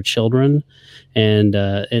for their children, and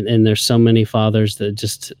there's so many fathers that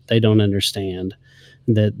just they don't understand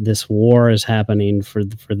that this war is happening for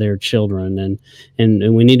their children,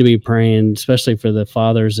 and we need to be praying, especially for the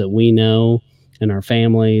fathers that we know in our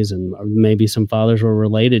families, and maybe some fathers we're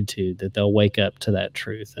related to, that they'll wake up to that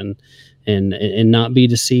truth and not be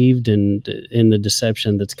deceived in the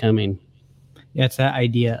deception that's coming. Yeah, it's that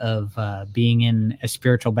idea of being in a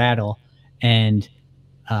spiritual battle, and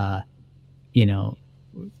the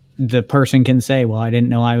person can say, well, I didn't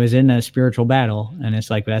know I was in a spiritual battle, and it's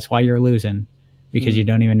like, that's why you're losing, because you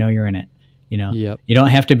don't even know you're in it. You don't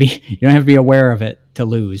have to be aware of it to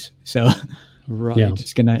lose. So right. Yeah.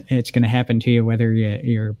 It's gonna happen to you whether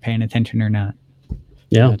you're paying attention or not.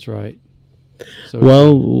 Yeah, that's right. So,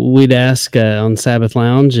 well, we'd ask on Sabbath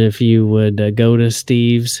Lounge if you would go to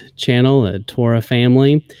Steve's channel at Torah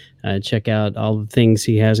Family, check out all the things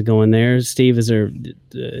he has going there. Steve, was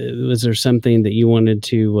there something that you wanted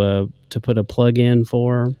to put a plug in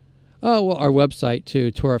for? Oh, well, our website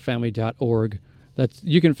too, torahfamily.org.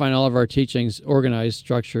 You can find all of our teachings organized,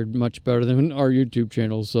 structured, much better than our YouTube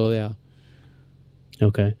channels. So yeah.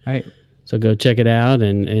 Okay. All right. So go check it out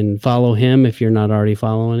and follow him if you're not already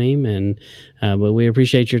following him. And but we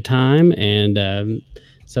appreciate your time. And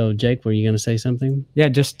so, Jake, were you going to say something? Yeah,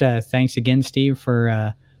 just thanks again, Steve,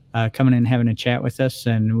 for coming and having a chat with us.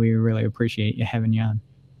 And we really appreciate you having you on.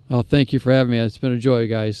 Oh, thank you for having me. It's been a joy,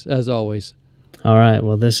 guys, as always. All right.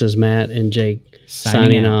 Well, this is Matt and Jake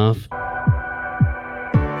signing off.